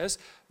Peter says: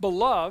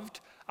 Beloved,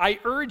 I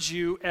urge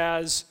you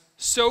as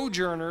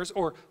sojourners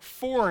or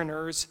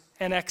foreigners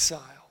and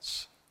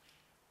exiles.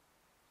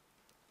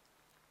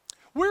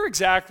 Where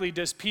exactly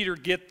does Peter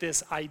get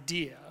this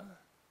idea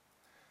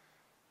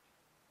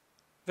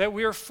that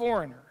we are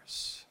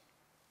foreigners,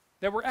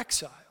 that we're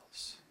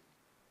exiles?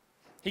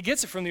 He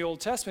gets it from the Old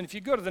Testament. If you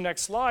go to the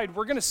next slide,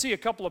 we're going to see a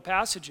couple of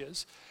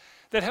passages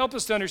that help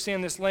us to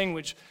understand this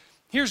language.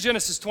 Here's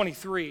Genesis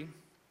 23.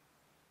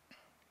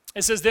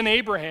 It says, Then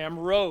Abraham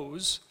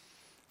rose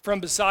from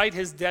beside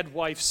his dead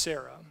wife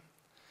Sarah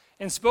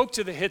and spoke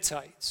to the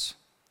Hittites.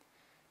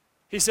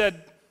 He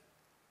said,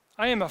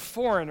 I am a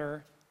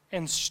foreigner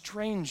and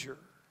stranger.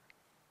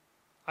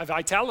 I've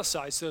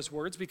italicized those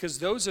words because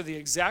those are the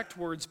exact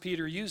words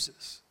Peter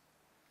uses.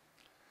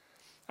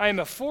 I am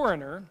a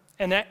foreigner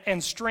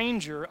and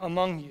stranger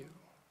among you.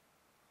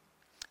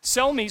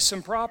 Sell me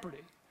some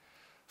property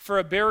for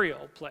a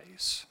burial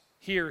place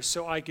here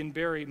so I can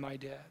bury my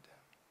dead.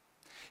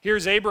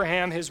 Here's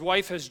Abraham. His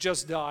wife has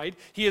just died.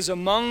 He is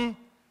among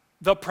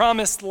the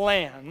promised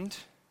land,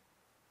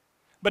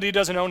 but he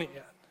doesn't own it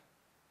yet.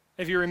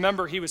 If you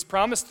remember, he was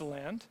promised the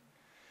land,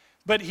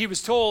 but he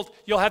was told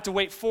you'll have to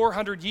wait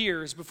 400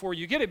 years before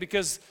you get it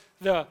because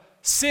the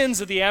sins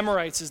of the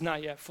Amorites is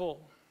not yet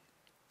full.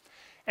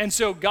 And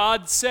so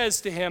God says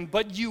to him,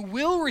 but you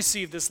will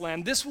receive this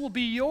land. This will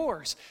be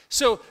yours.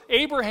 So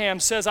Abraham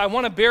says, I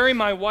want to bury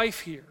my wife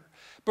here,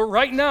 but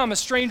right now I'm a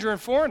stranger and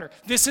foreigner.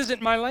 This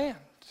isn't my land.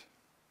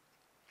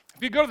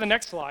 If you go to the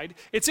next slide,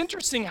 it's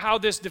interesting how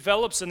this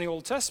develops in the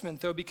Old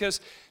Testament, though,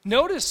 because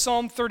notice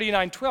Psalm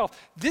 39:12.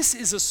 This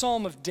is a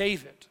psalm of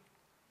David.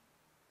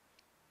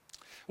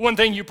 One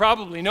thing you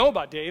probably know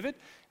about David,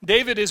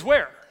 David is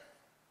where?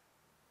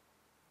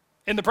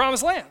 In the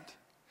Promised Land.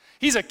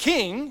 He's a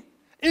king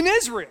in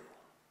Israel.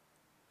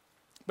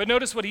 But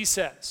notice what he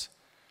says.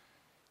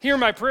 Hear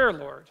my prayer,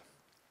 Lord.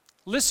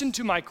 Listen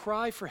to my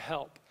cry for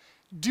help.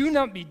 Do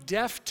not be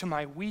deaf to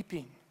my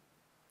weeping.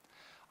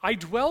 I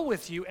dwell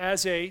with you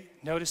as a,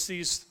 notice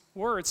these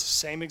words,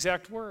 same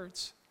exact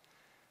words.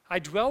 I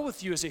dwell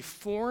with you as a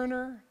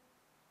foreigner,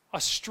 a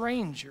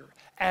stranger,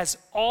 as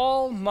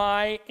all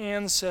my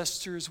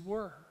ancestors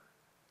were.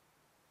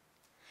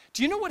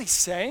 Do you know what he's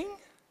saying?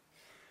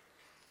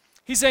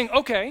 He's saying,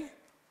 okay,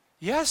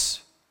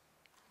 yes,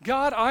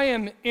 God, I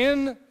am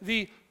in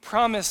the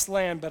promised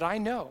land, but I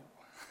know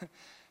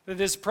that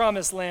this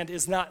promised land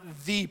is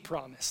not the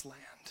promised land.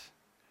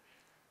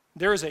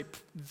 There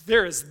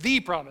is the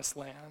promised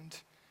land,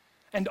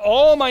 and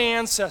all my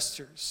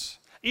ancestors,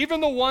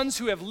 even the ones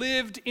who have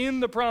lived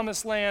in the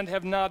promised land,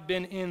 have not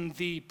been in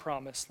the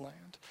promised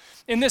land.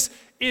 And this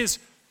is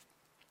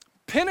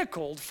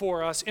pinnacled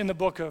for us in the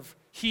book of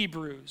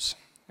Hebrews,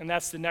 and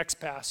that's the next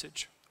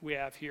passage we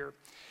have here.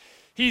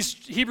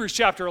 Hebrews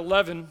chapter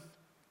 11.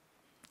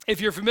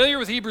 If you're familiar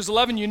with Hebrews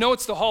 11, you know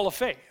it's the Hall of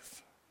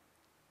Faith.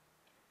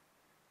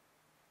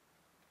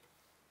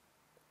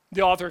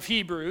 The author of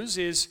Hebrews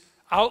is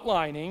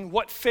outlining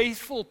what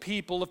faithful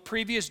people of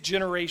previous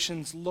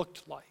generations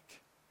looked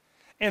like.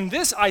 And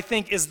this, I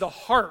think, is the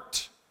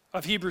heart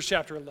of Hebrews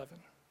chapter 11.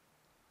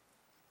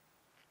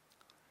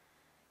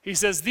 He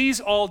says,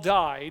 these all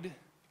died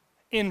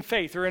in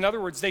faith, or in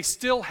other words, they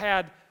still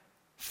had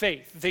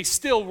faith. They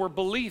still were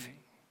believing.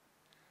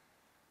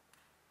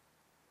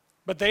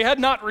 But they had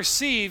not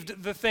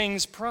received the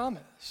things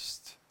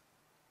promised.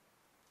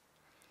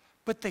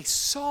 But they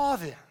saw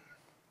them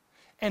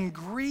and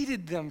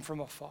greeted them from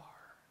afar.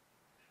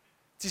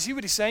 Do you see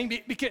what he's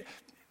saying? Because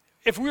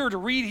if we were to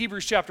read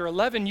Hebrews chapter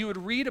 11, you would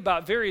read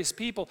about various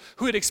people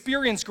who had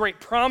experienced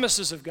great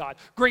promises of God,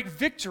 great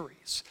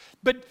victories.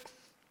 But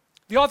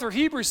the author of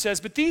Hebrews says,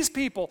 but these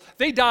people,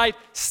 they died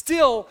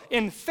still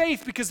in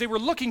faith because they were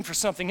looking for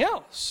something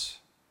else.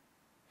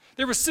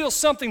 There was still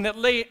something that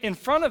lay in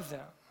front of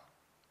them.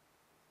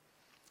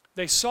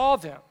 They saw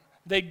them.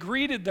 They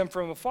greeted them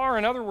from afar.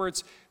 In other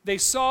words, they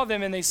saw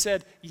them and they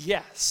said,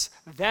 yes,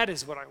 that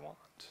is what I want.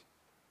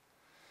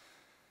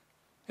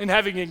 And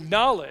having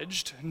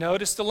acknowledged,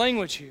 notice the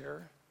language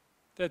here,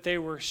 that they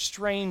were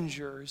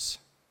strangers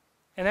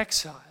and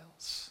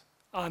exiles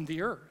on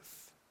the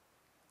earth.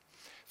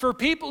 For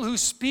people who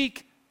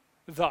speak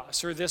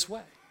thus or this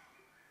way,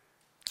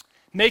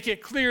 make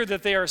it clear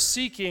that they are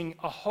seeking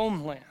a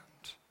homeland.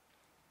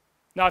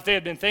 Now, if they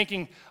had been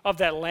thinking of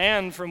that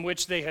land from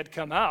which they had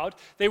come out,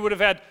 they would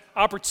have had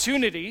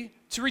opportunity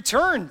to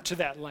return to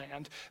that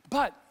land.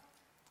 But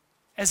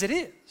as it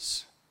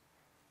is,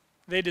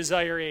 they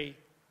desire a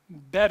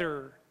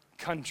better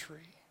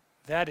country,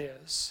 that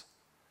is,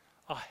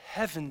 a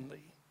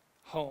heavenly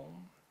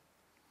home.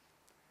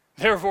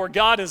 Therefore,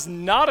 God is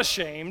not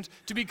ashamed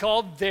to be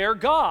called their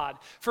God,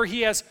 for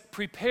he has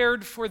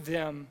prepared for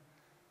them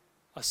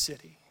a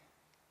city.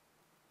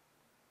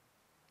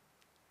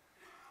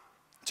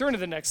 Turn to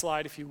the next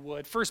slide, if you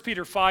would. 1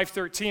 Peter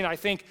 5:13, I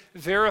think,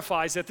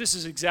 verifies that this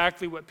is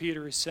exactly what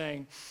Peter is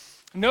saying.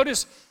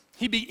 Notice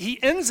he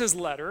ends his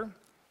letter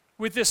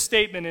with this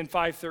statement in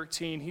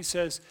 5:13. He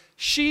says,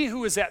 she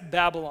who is at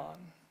Babylon,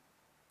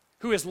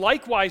 who is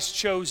likewise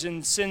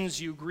chosen, sends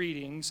you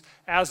greetings,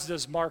 as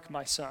does Mark,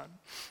 my son.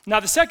 Now,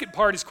 the second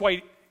part is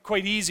quite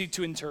easy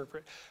to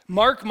interpret.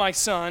 Mark, my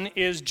son,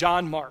 is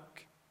John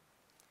Mark.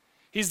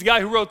 He's the guy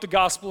who wrote the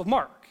Gospel of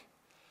Mark.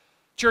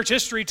 Church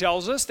history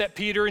tells us that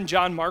Peter and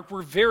John Mark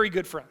were very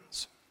good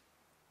friends.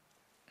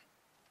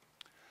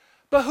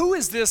 But who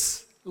is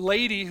this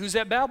lady who's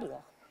at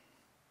Babylon?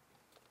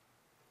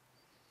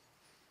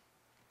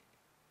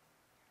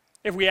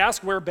 If we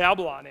ask where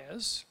Babylon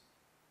is,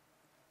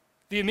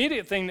 the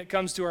immediate thing that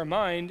comes to our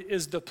mind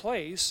is the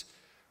place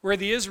where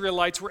the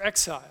Israelites were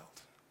exiled.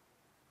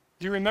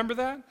 Do you remember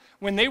that?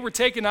 When they were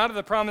taken out of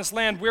the promised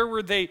land, where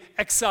were they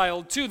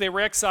exiled to? They were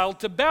exiled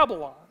to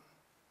Babylon.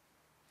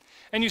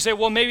 And you say,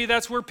 well, maybe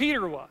that's where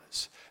Peter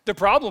was. The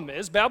problem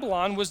is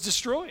Babylon was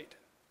destroyed.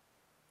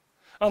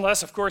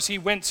 Unless, of course, he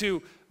went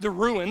to the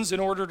ruins in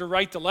order to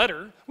write the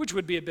letter, which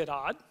would be a bit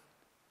odd.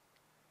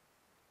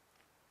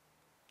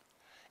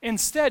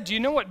 Instead, do you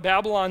know what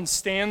Babylon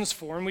stands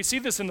for? And we see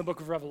this in the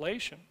book of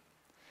Revelation.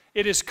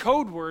 It is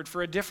code word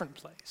for a different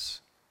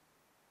place.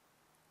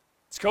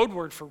 It's code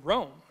word for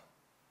Rome.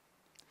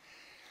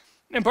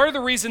 And part of the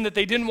reason that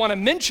they didn't want to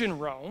mention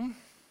Rome,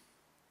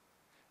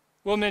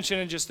 we'll mention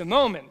in just a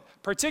moment,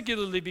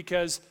 particularly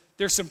because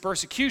there's some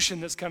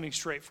persecution that's coming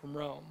straight from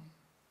Rome.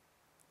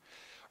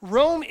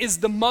 Rome is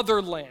the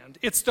motherland.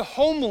 It's the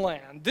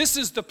homeland. This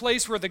is the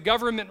place where the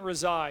government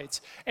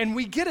resides. And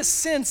we get a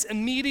sense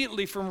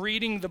immediately from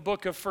reading the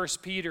book of 1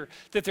 Peter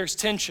that there's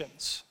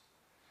tensions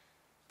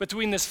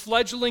between this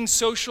fledgling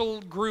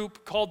social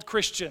group called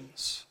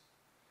Christians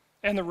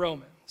and the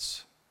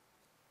Romans.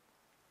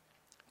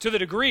 To the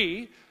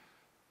degree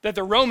that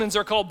the Romans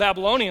are called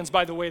Babylonians,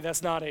 by the way,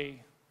 that's not a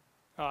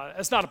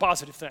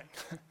positive thing.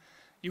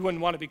 You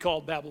wouldn't want to be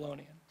called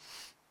Babylonian.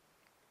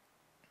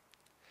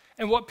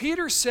 And what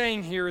Peter's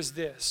saying here is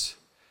this,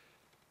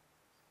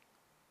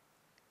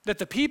 that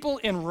the people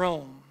in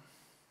Rome,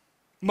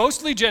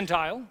 mostly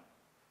Gentile,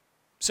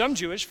 some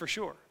Jewish for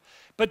sure,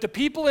 but the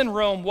people in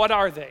Rome, what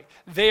are they?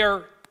 They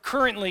are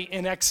currently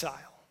in exile.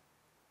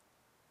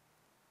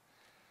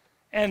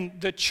 And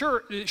the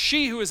church,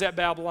 she who is at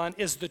Babylon,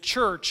 is the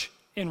church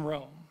in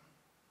Rome.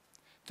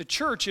 The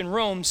church in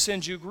Rome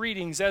sends you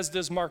greetings, as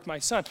does Mark, my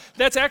son.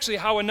 That's actually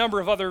how a number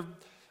of other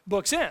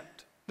books end,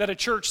 that a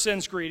church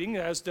sends greeting,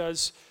 as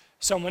does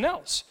someone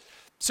else.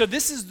 So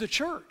this is the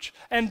church.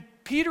 And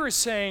Peter is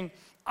saying,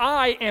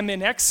 I am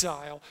in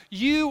exile.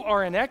 You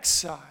are in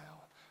exile.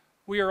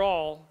 We are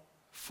all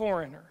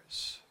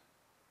foreigners.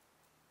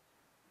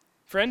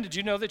 Friend, did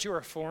you know that you are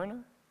a foreigner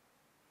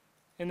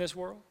in this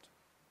world?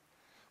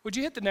 Would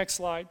you hit the next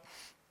slide?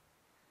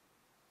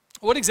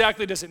 What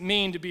exactly does it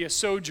mean to be a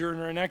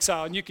sojourner in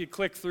exile? And you could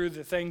click through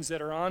the things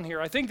that are on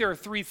here. I think there are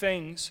three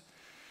things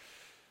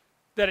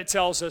that it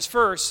tells us.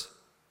 First,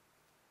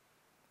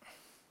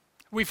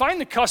 we find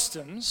the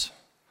customs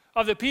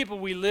of the people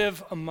we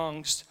live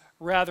amongst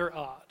rather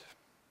odd.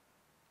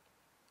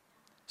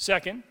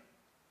 Second,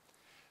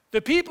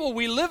 the people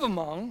we live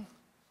among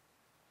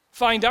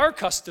find our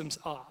customs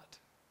odd.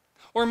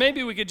 Or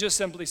maybe we could just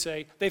simply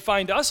say, they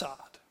find us odd.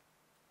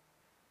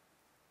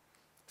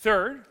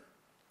 Third,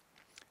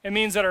 it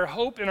means that our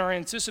hope and our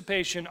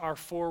anticipation are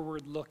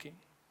forward-looking.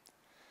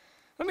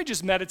 Let me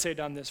just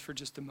meditate on this for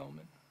just a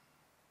moment.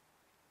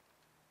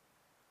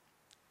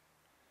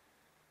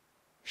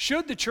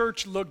 Should the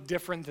church look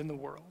different than the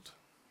world?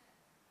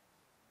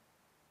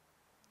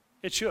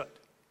 It should.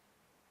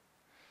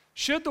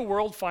 Should the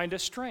world find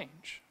us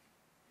strange?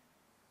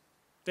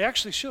 They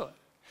actually should.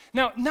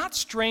 Now, not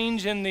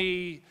strange in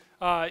the,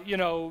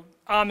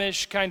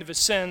 Amish kind of a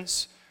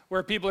sense,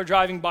 where people are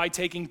driving by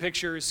taking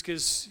pictures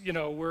because,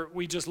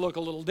 we just look a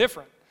little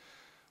different.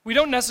 We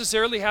don't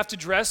necessarily have to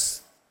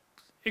dress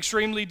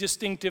extremely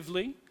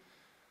distinctively.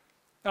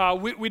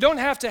 We don't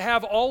have to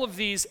have all of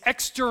these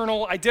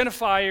external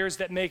identifiers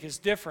that make us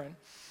different,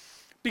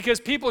 because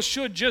people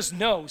should just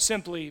know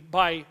simply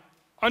by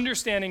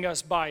understanding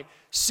us, by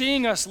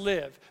seeing us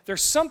live,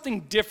 there's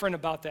something different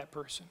about that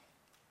person.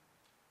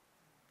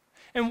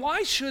 And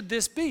why should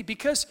this be?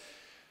 Because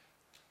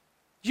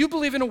you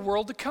believe in a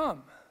world to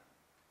come,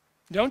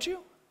 don't you?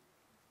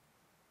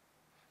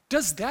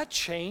 Does that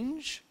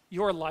change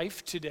your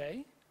life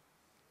today?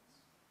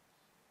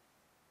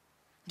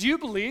 Do you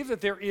believe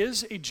that there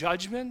is a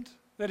judgment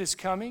that is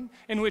coming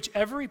in which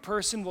every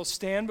person will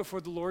stand before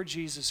the Lord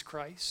Jesus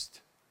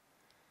Christ?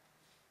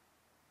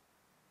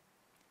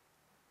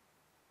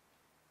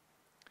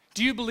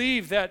 Do you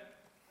believe that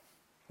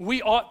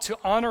we ought to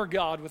honor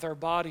God with our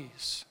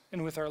bodies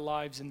and with our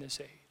lives in this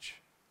age?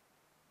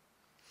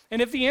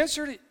 And if the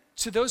answer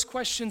to those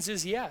questions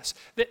is yes,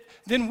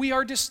 then we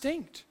are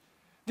distinct.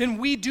 Then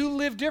we do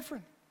live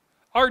different.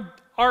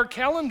 Our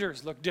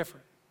calendars look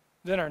different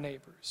than our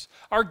neighbors.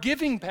 Our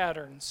giving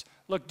patterns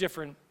look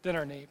different than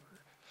our neighbor.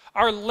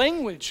 Our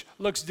language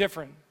looks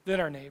different than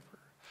our neighbor.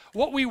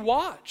 What we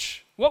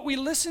watch, what we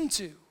listen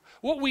to,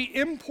 what we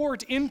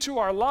import into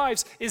our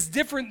lives is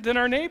different than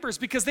our neighbors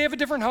because they have a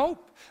different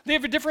hope. They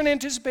have a different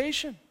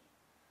anticipation.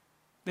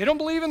 They don't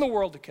believe in the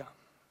world to come.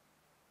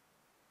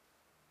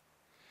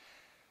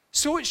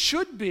 So it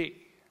should be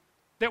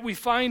that we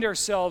find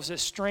ourselves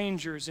as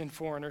strangers and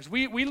foreigners.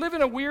 We live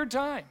in a weird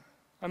time,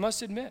 I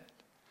must admit,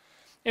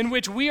 in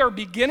which we are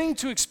beginning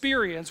to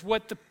experience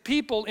what the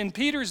people in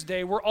Peter's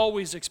day were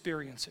always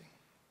experiencing.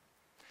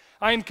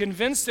 I am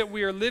convinced that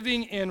we are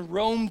living in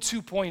Rome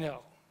 2.0.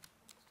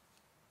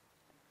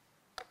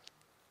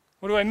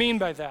 What do I mean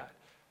by that?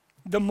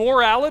 The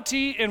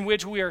morality in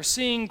which we are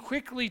seeing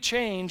quickly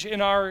change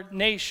in our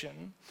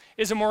nation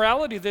is a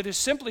morality that is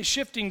simply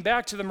shifting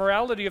back to the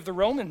morality of the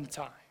Roman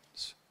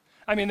times.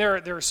 I mean,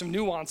 there are some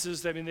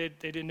nuances. I mean, they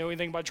didn't know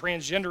anything about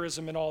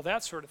transgenderism and all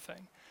that sort of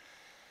thing.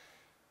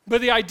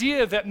 But the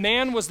idea that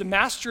man was the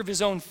master of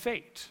his own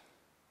fate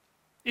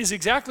is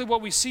exactly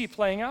what we see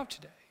playing out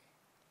today.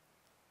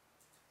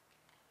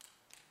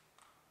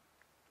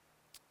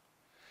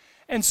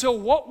 And so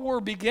what we're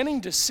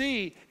beginning to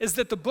see is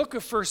that the book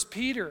of 1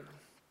 Peter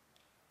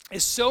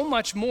is so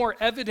much more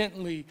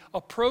evidently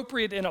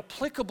appropriate and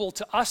applicable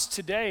to us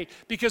today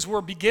because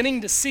we're beginning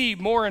to see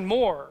more and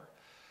more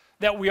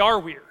that we are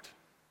weird.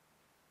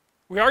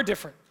 We are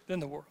different than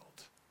the world.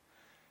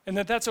 And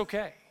that's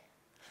okay.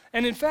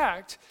 And in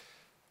fact,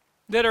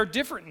 that our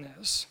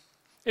differentness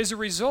is a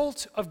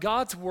result of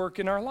God's work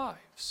in our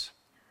lives.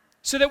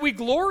 So that we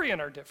glory in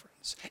our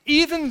difference.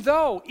 Even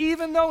though,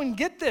 and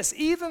get this,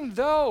 even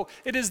though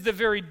it is the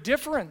very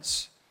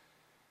difference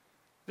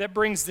that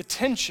brings the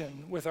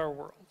tension with our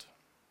world.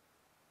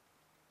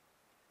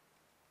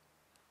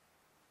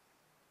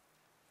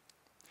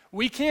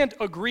 We can't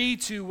agree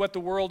to what the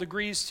world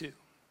agrees to.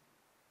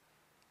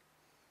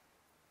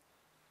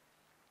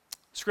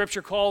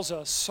 Scripture calls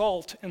us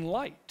salt and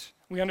light.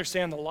 We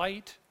understand the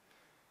light.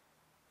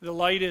 The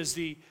light is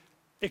the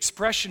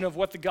expression of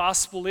what the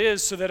gospel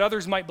is so that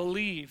others might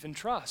believe and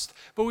trust.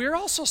 But we are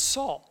also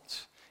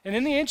salt. And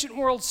in the ancient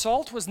world,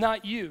 salt was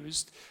not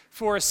used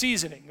for a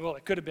seasoning. Well,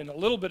 it could have been a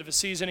little bit of a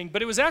seasoning,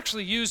 but it was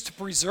actually used to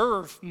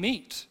preserve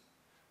meat.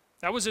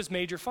 That was its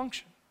major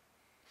function.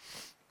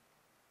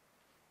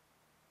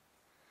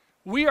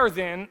 We are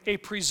then a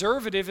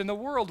preservative in the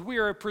world. We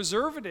are a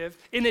preservative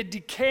in a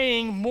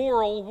decaying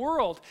moral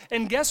world.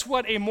 And guess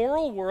what? A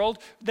moral world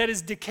that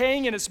is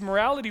decaying in its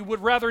morality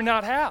would rather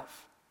not have.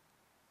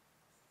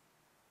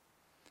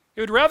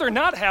 It would rather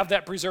not have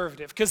that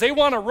preservative because they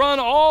want to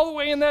run all the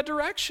way in that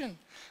direction.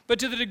 But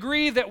to the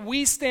degree that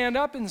we stand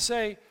up and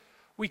say,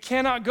 we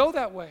cannot go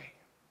that way.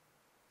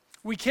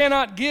 We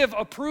cannot give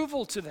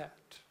approval to that.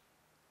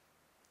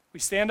 We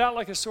stand out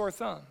like a sore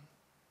thumb.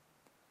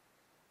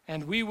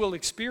 And we will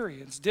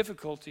experience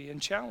difficulty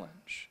and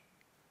challenge.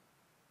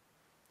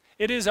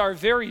 It is our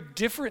very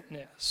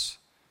differentness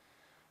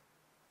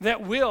that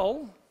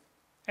will,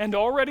 and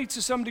already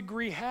to some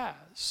degree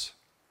has,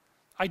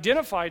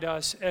 identified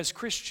us as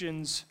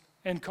Christians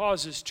and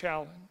causes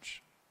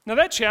challenge. Now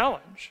that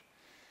challenge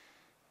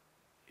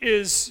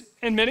is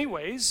in many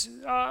ways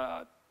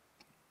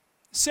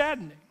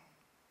saddening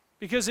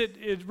because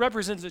it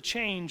represents a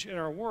change in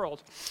our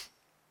world.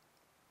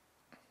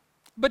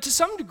 But to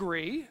some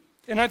degree,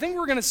 and I think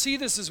we're going to see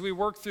this as we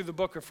work through the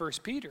book of 1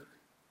 Peter,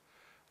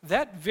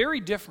 that very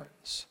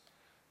difference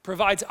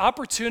provides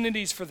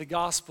opportunities for the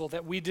gospel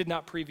that we did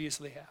not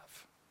previously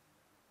have.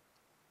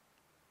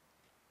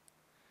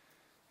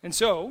 And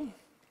so,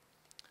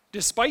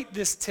 despite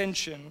this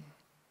tension,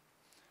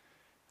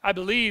 I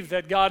believe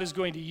that God is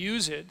going to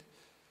use it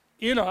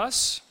in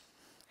us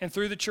and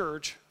through the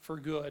church for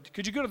good.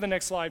 Could you go to the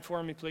next slide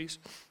for me, please?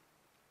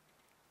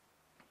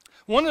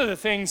 One of the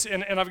things,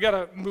 and I've got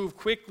to move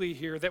quickly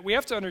here, that we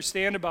have to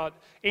understand about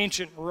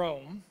ancient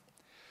Rome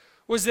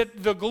was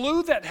that the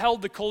glue that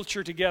held the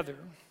culture together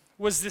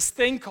was this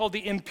thing called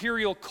the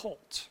imperial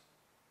cult.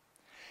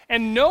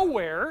 And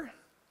nowhere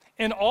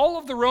in all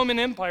of the Roman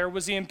Empire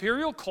was the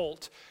imperial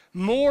cult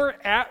more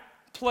at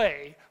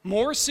play,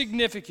 more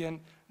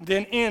significant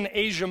than in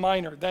Asia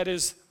Minor, that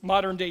is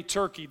modern-day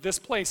Turkey, this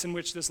place in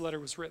which this letter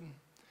was written.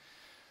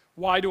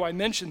 Why do I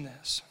mention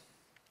this?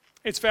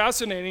 It's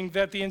fascinating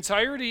that the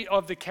entirety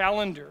of the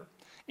calendar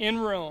in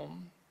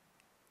Rome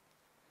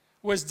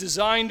was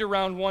designed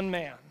around one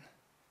man,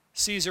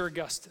 Caesar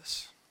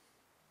Augustus.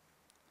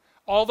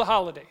 All the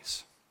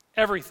holidays,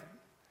 everything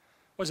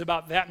was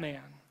about that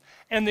man.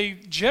 And the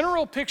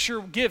general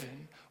picture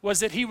given was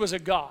that he was a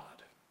god.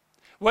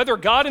 Whether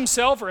God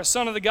himself or a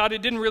son of the god,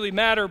 it didn't really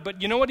matter,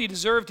 but you know what he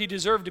deserved? He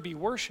deserved to be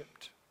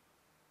worshipped.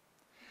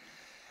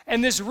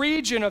 And this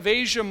region of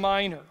Asia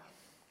Minor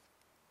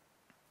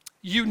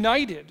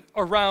united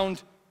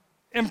around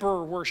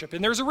emperor worship.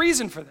 And there's a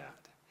reason for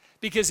that.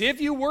 Because if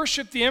you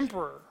worship the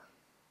emperor,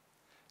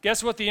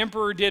 guess what the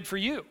emperor did for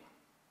you?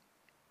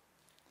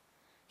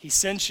 He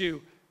sent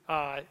you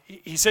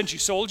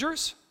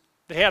soldiers.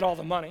 They had all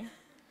the money.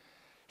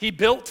 He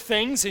built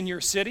things in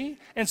your city.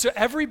 And so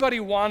everybody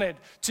wanted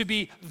to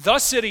be the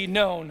city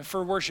known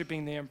for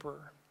worshiping the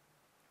emperor.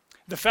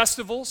 The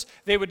festivals,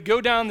 they would go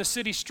down the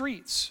city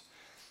streets.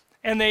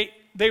 And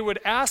they would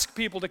ask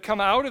people to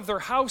come out of their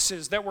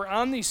houses that were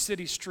on these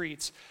city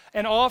streets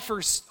and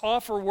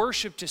offer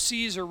worship to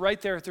Caesar right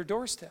there at their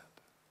doorstep.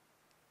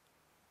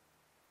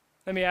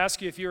 Let me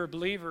ask you, if you're a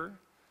believer,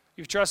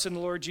 you've trusted in the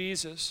Lord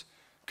Jesus,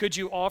 could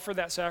you offer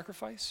that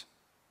sacrifice?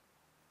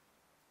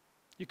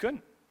 You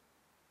couldn't.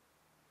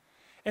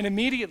 And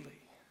immediately,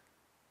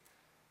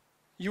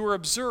 you were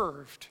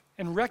observed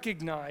and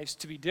recognized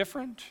to be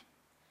different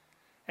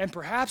and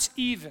perhaps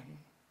even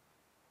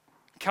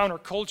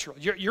countercultural.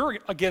 You're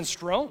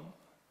against Rome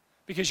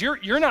because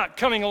you're not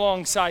coming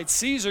alongside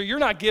Caesar. You're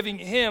not giving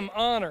him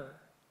honor.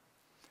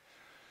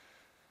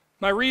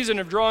 My reason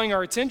of drawing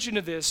our attention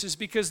to this is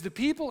because the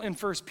people in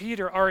 1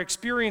 Peter are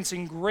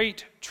experiencing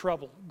great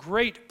trouble,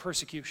 great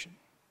persecution.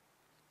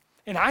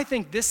 And I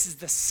think this is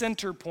the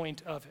center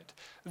point of it.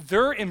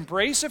 Their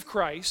embrace of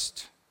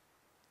Christ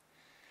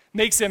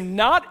makes them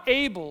not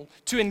able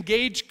to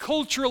engage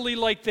culturally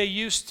like they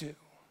used to.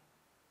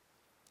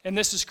 And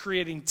this is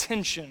creating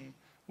tension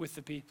with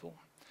the people.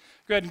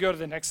 Go ahead and go to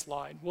the next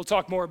slide. We'll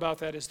talk more about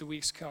that as the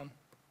weeks come.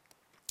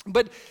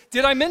 But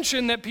did I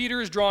mention that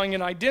Peter is drawing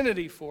an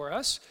identity for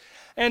us?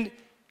 And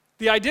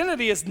the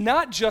identity is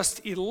not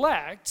just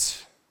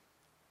elect,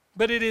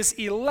 but it is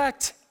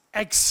elect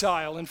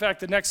exile. In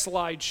fact, the next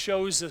slide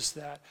shows us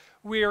that.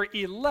 We are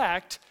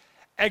elect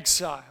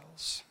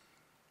exiles.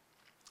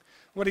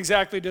 What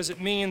exactly does it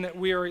mean that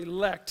we are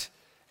elect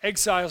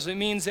exiles? It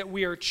means that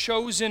we are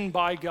chosen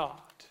by God.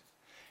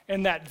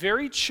 And that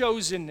very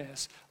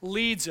chosenness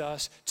leads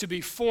us to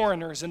be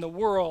foreigners in the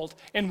world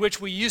in which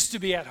we used to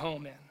be at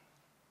home in.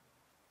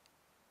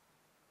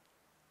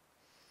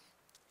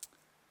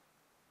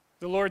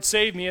 The Lord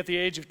saved me at the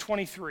age of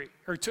 23,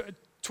 or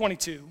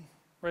 22,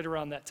 right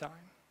around that time.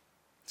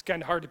 It's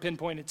kind of hard to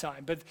pinpoint a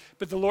time, but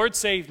the Lord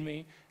saved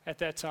me at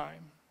that time.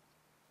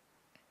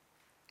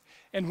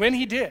 And when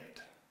He did,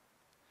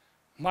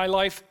 my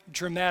life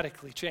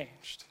dramatically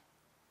changed.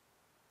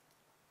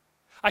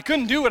 I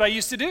couldn't do what I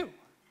used to do.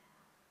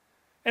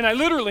 And I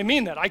literally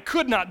mean that. I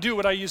could not do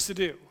what I used to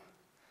do.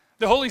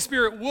 The Holy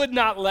Spirit would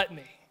not let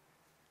me.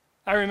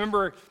 I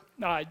remember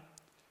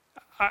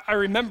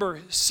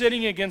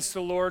sitting against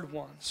the Lord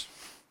once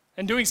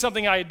and doing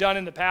something I had done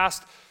in the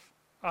past,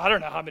 I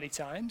don't know how many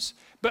times,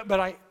 but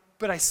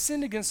I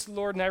sinned against the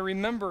Lord, and I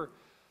remember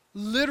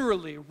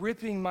literally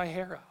ripping my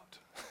hair out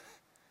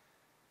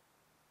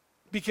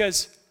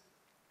because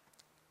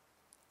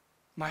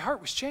my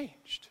heart was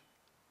changed.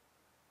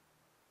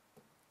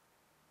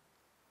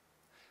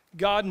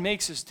 God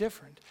makes us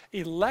different.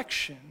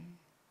 Election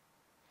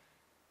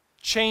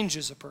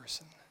changes a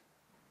person.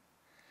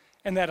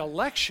 And that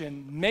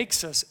election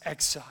makes us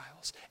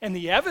exiles. And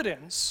the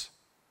evidence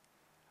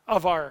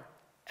of our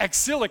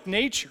exilic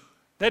nature,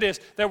 that is,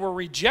 that we're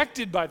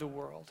rejected by the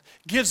world,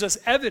 gives us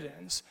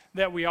evidence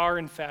that we are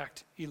in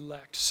fact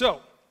elect.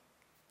 So,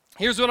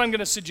 here's what I'm going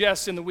to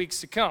suggest in the weeks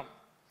to come.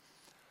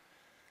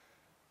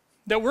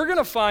 That we're going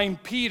to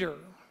find Peter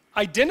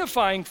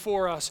identifying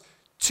for us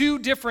two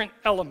different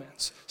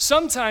elements.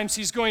 Sometimes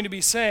he's going to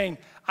be saying,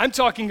 I'm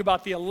talking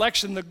about the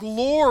election, the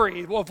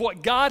glory of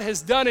what God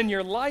has done in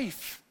your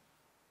life.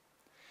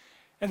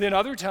 And then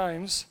other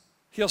times,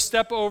 he'll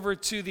step over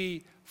to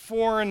the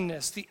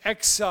foreignness, the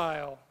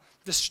exile,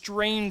 the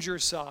stranger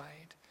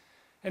side.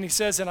 And he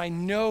says, and I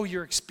know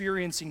you're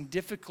experiencing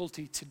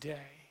difficulty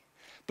today.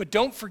 But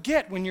don't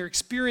forget, when you're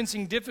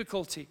experiencing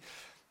difficulty,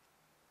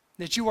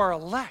 that you are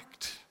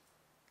elect.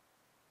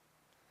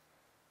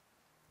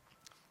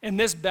 And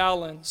this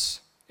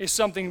balance is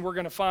something we're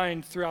going to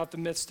find throughout the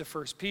midst of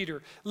 1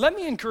 Peter. Let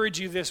me encourage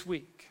you this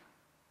week.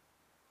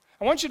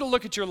 I want you to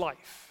look at your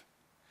life.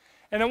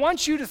 And I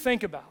want you to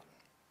think about,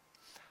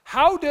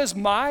 how does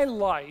my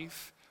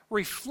life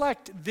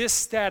reflect this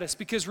status?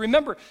 Because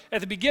remember, at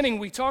the beginning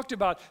we talked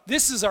about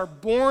this is our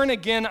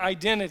born-again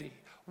identity.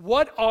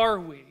 What are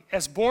we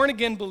as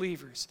born-again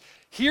believers?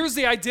 Here's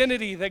the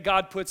identity that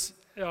God puts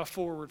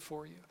forward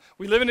for you.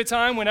 We live in a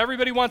time when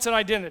everybody wants an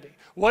identity.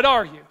 What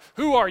are you?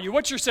 Who are you?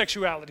 What's your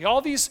sexuality? All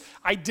these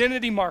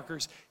identity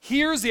markers.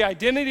 Here's the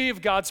identity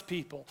of God's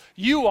people.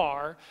 You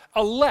are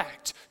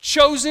elect,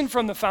 chosen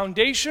from the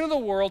foundation of the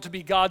world to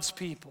be God's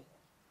people.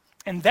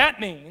 And that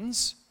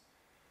means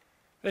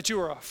that you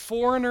are a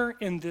foreigner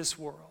in this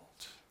world.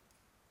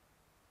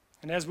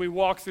 And as we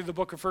walk through the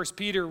book of 1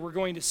 Peter, we're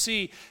going to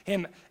see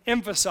him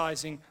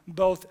emphasizing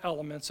both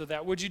elements of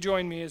that. Would you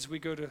join me as we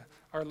go to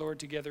our Lord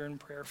together in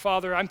prayer?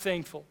 Father, I'm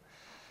thankful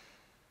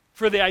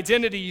for the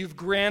identity you've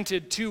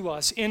granted to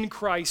us in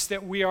Christ,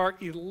 that we are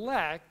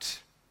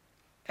elect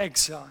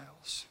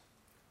exiles.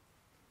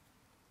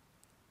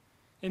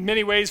 In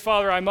many ways,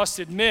 Father, I must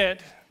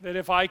admit that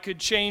if I could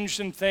change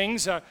some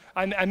things,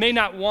 I may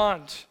not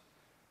want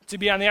to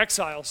be on the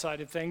exile side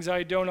of things.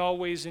 I don't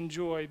always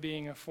enjoy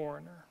being a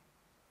foreigner.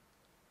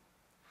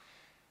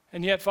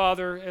 And yet,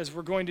 Father, as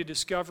we're going to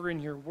discover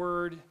in your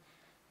word,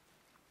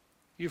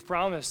 you've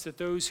promised that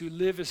those who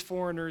live as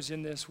foreigners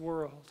in this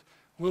world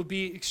will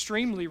be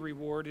extremely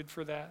rewarded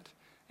for that.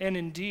 And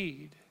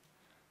indeed,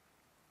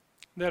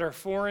 that our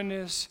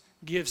foreignness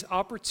gives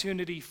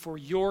opportunity for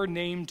your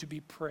name to be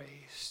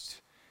praised.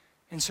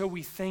 And so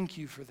we thank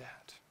you for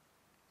that.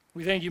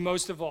 We thank you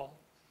most of all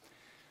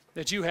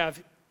that you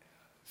have,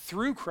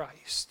 through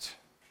Christ,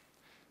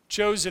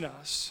 chosen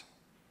us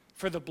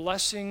for the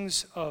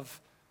blessings of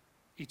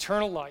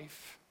eternal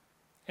life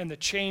and the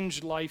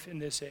changed life in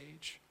this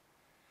age.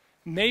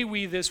 May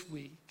we this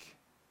week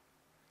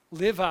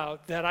live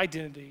out that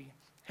identity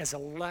as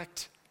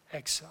elect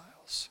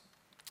exiles.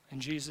 In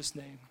Jesus'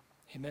 name,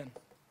 amen.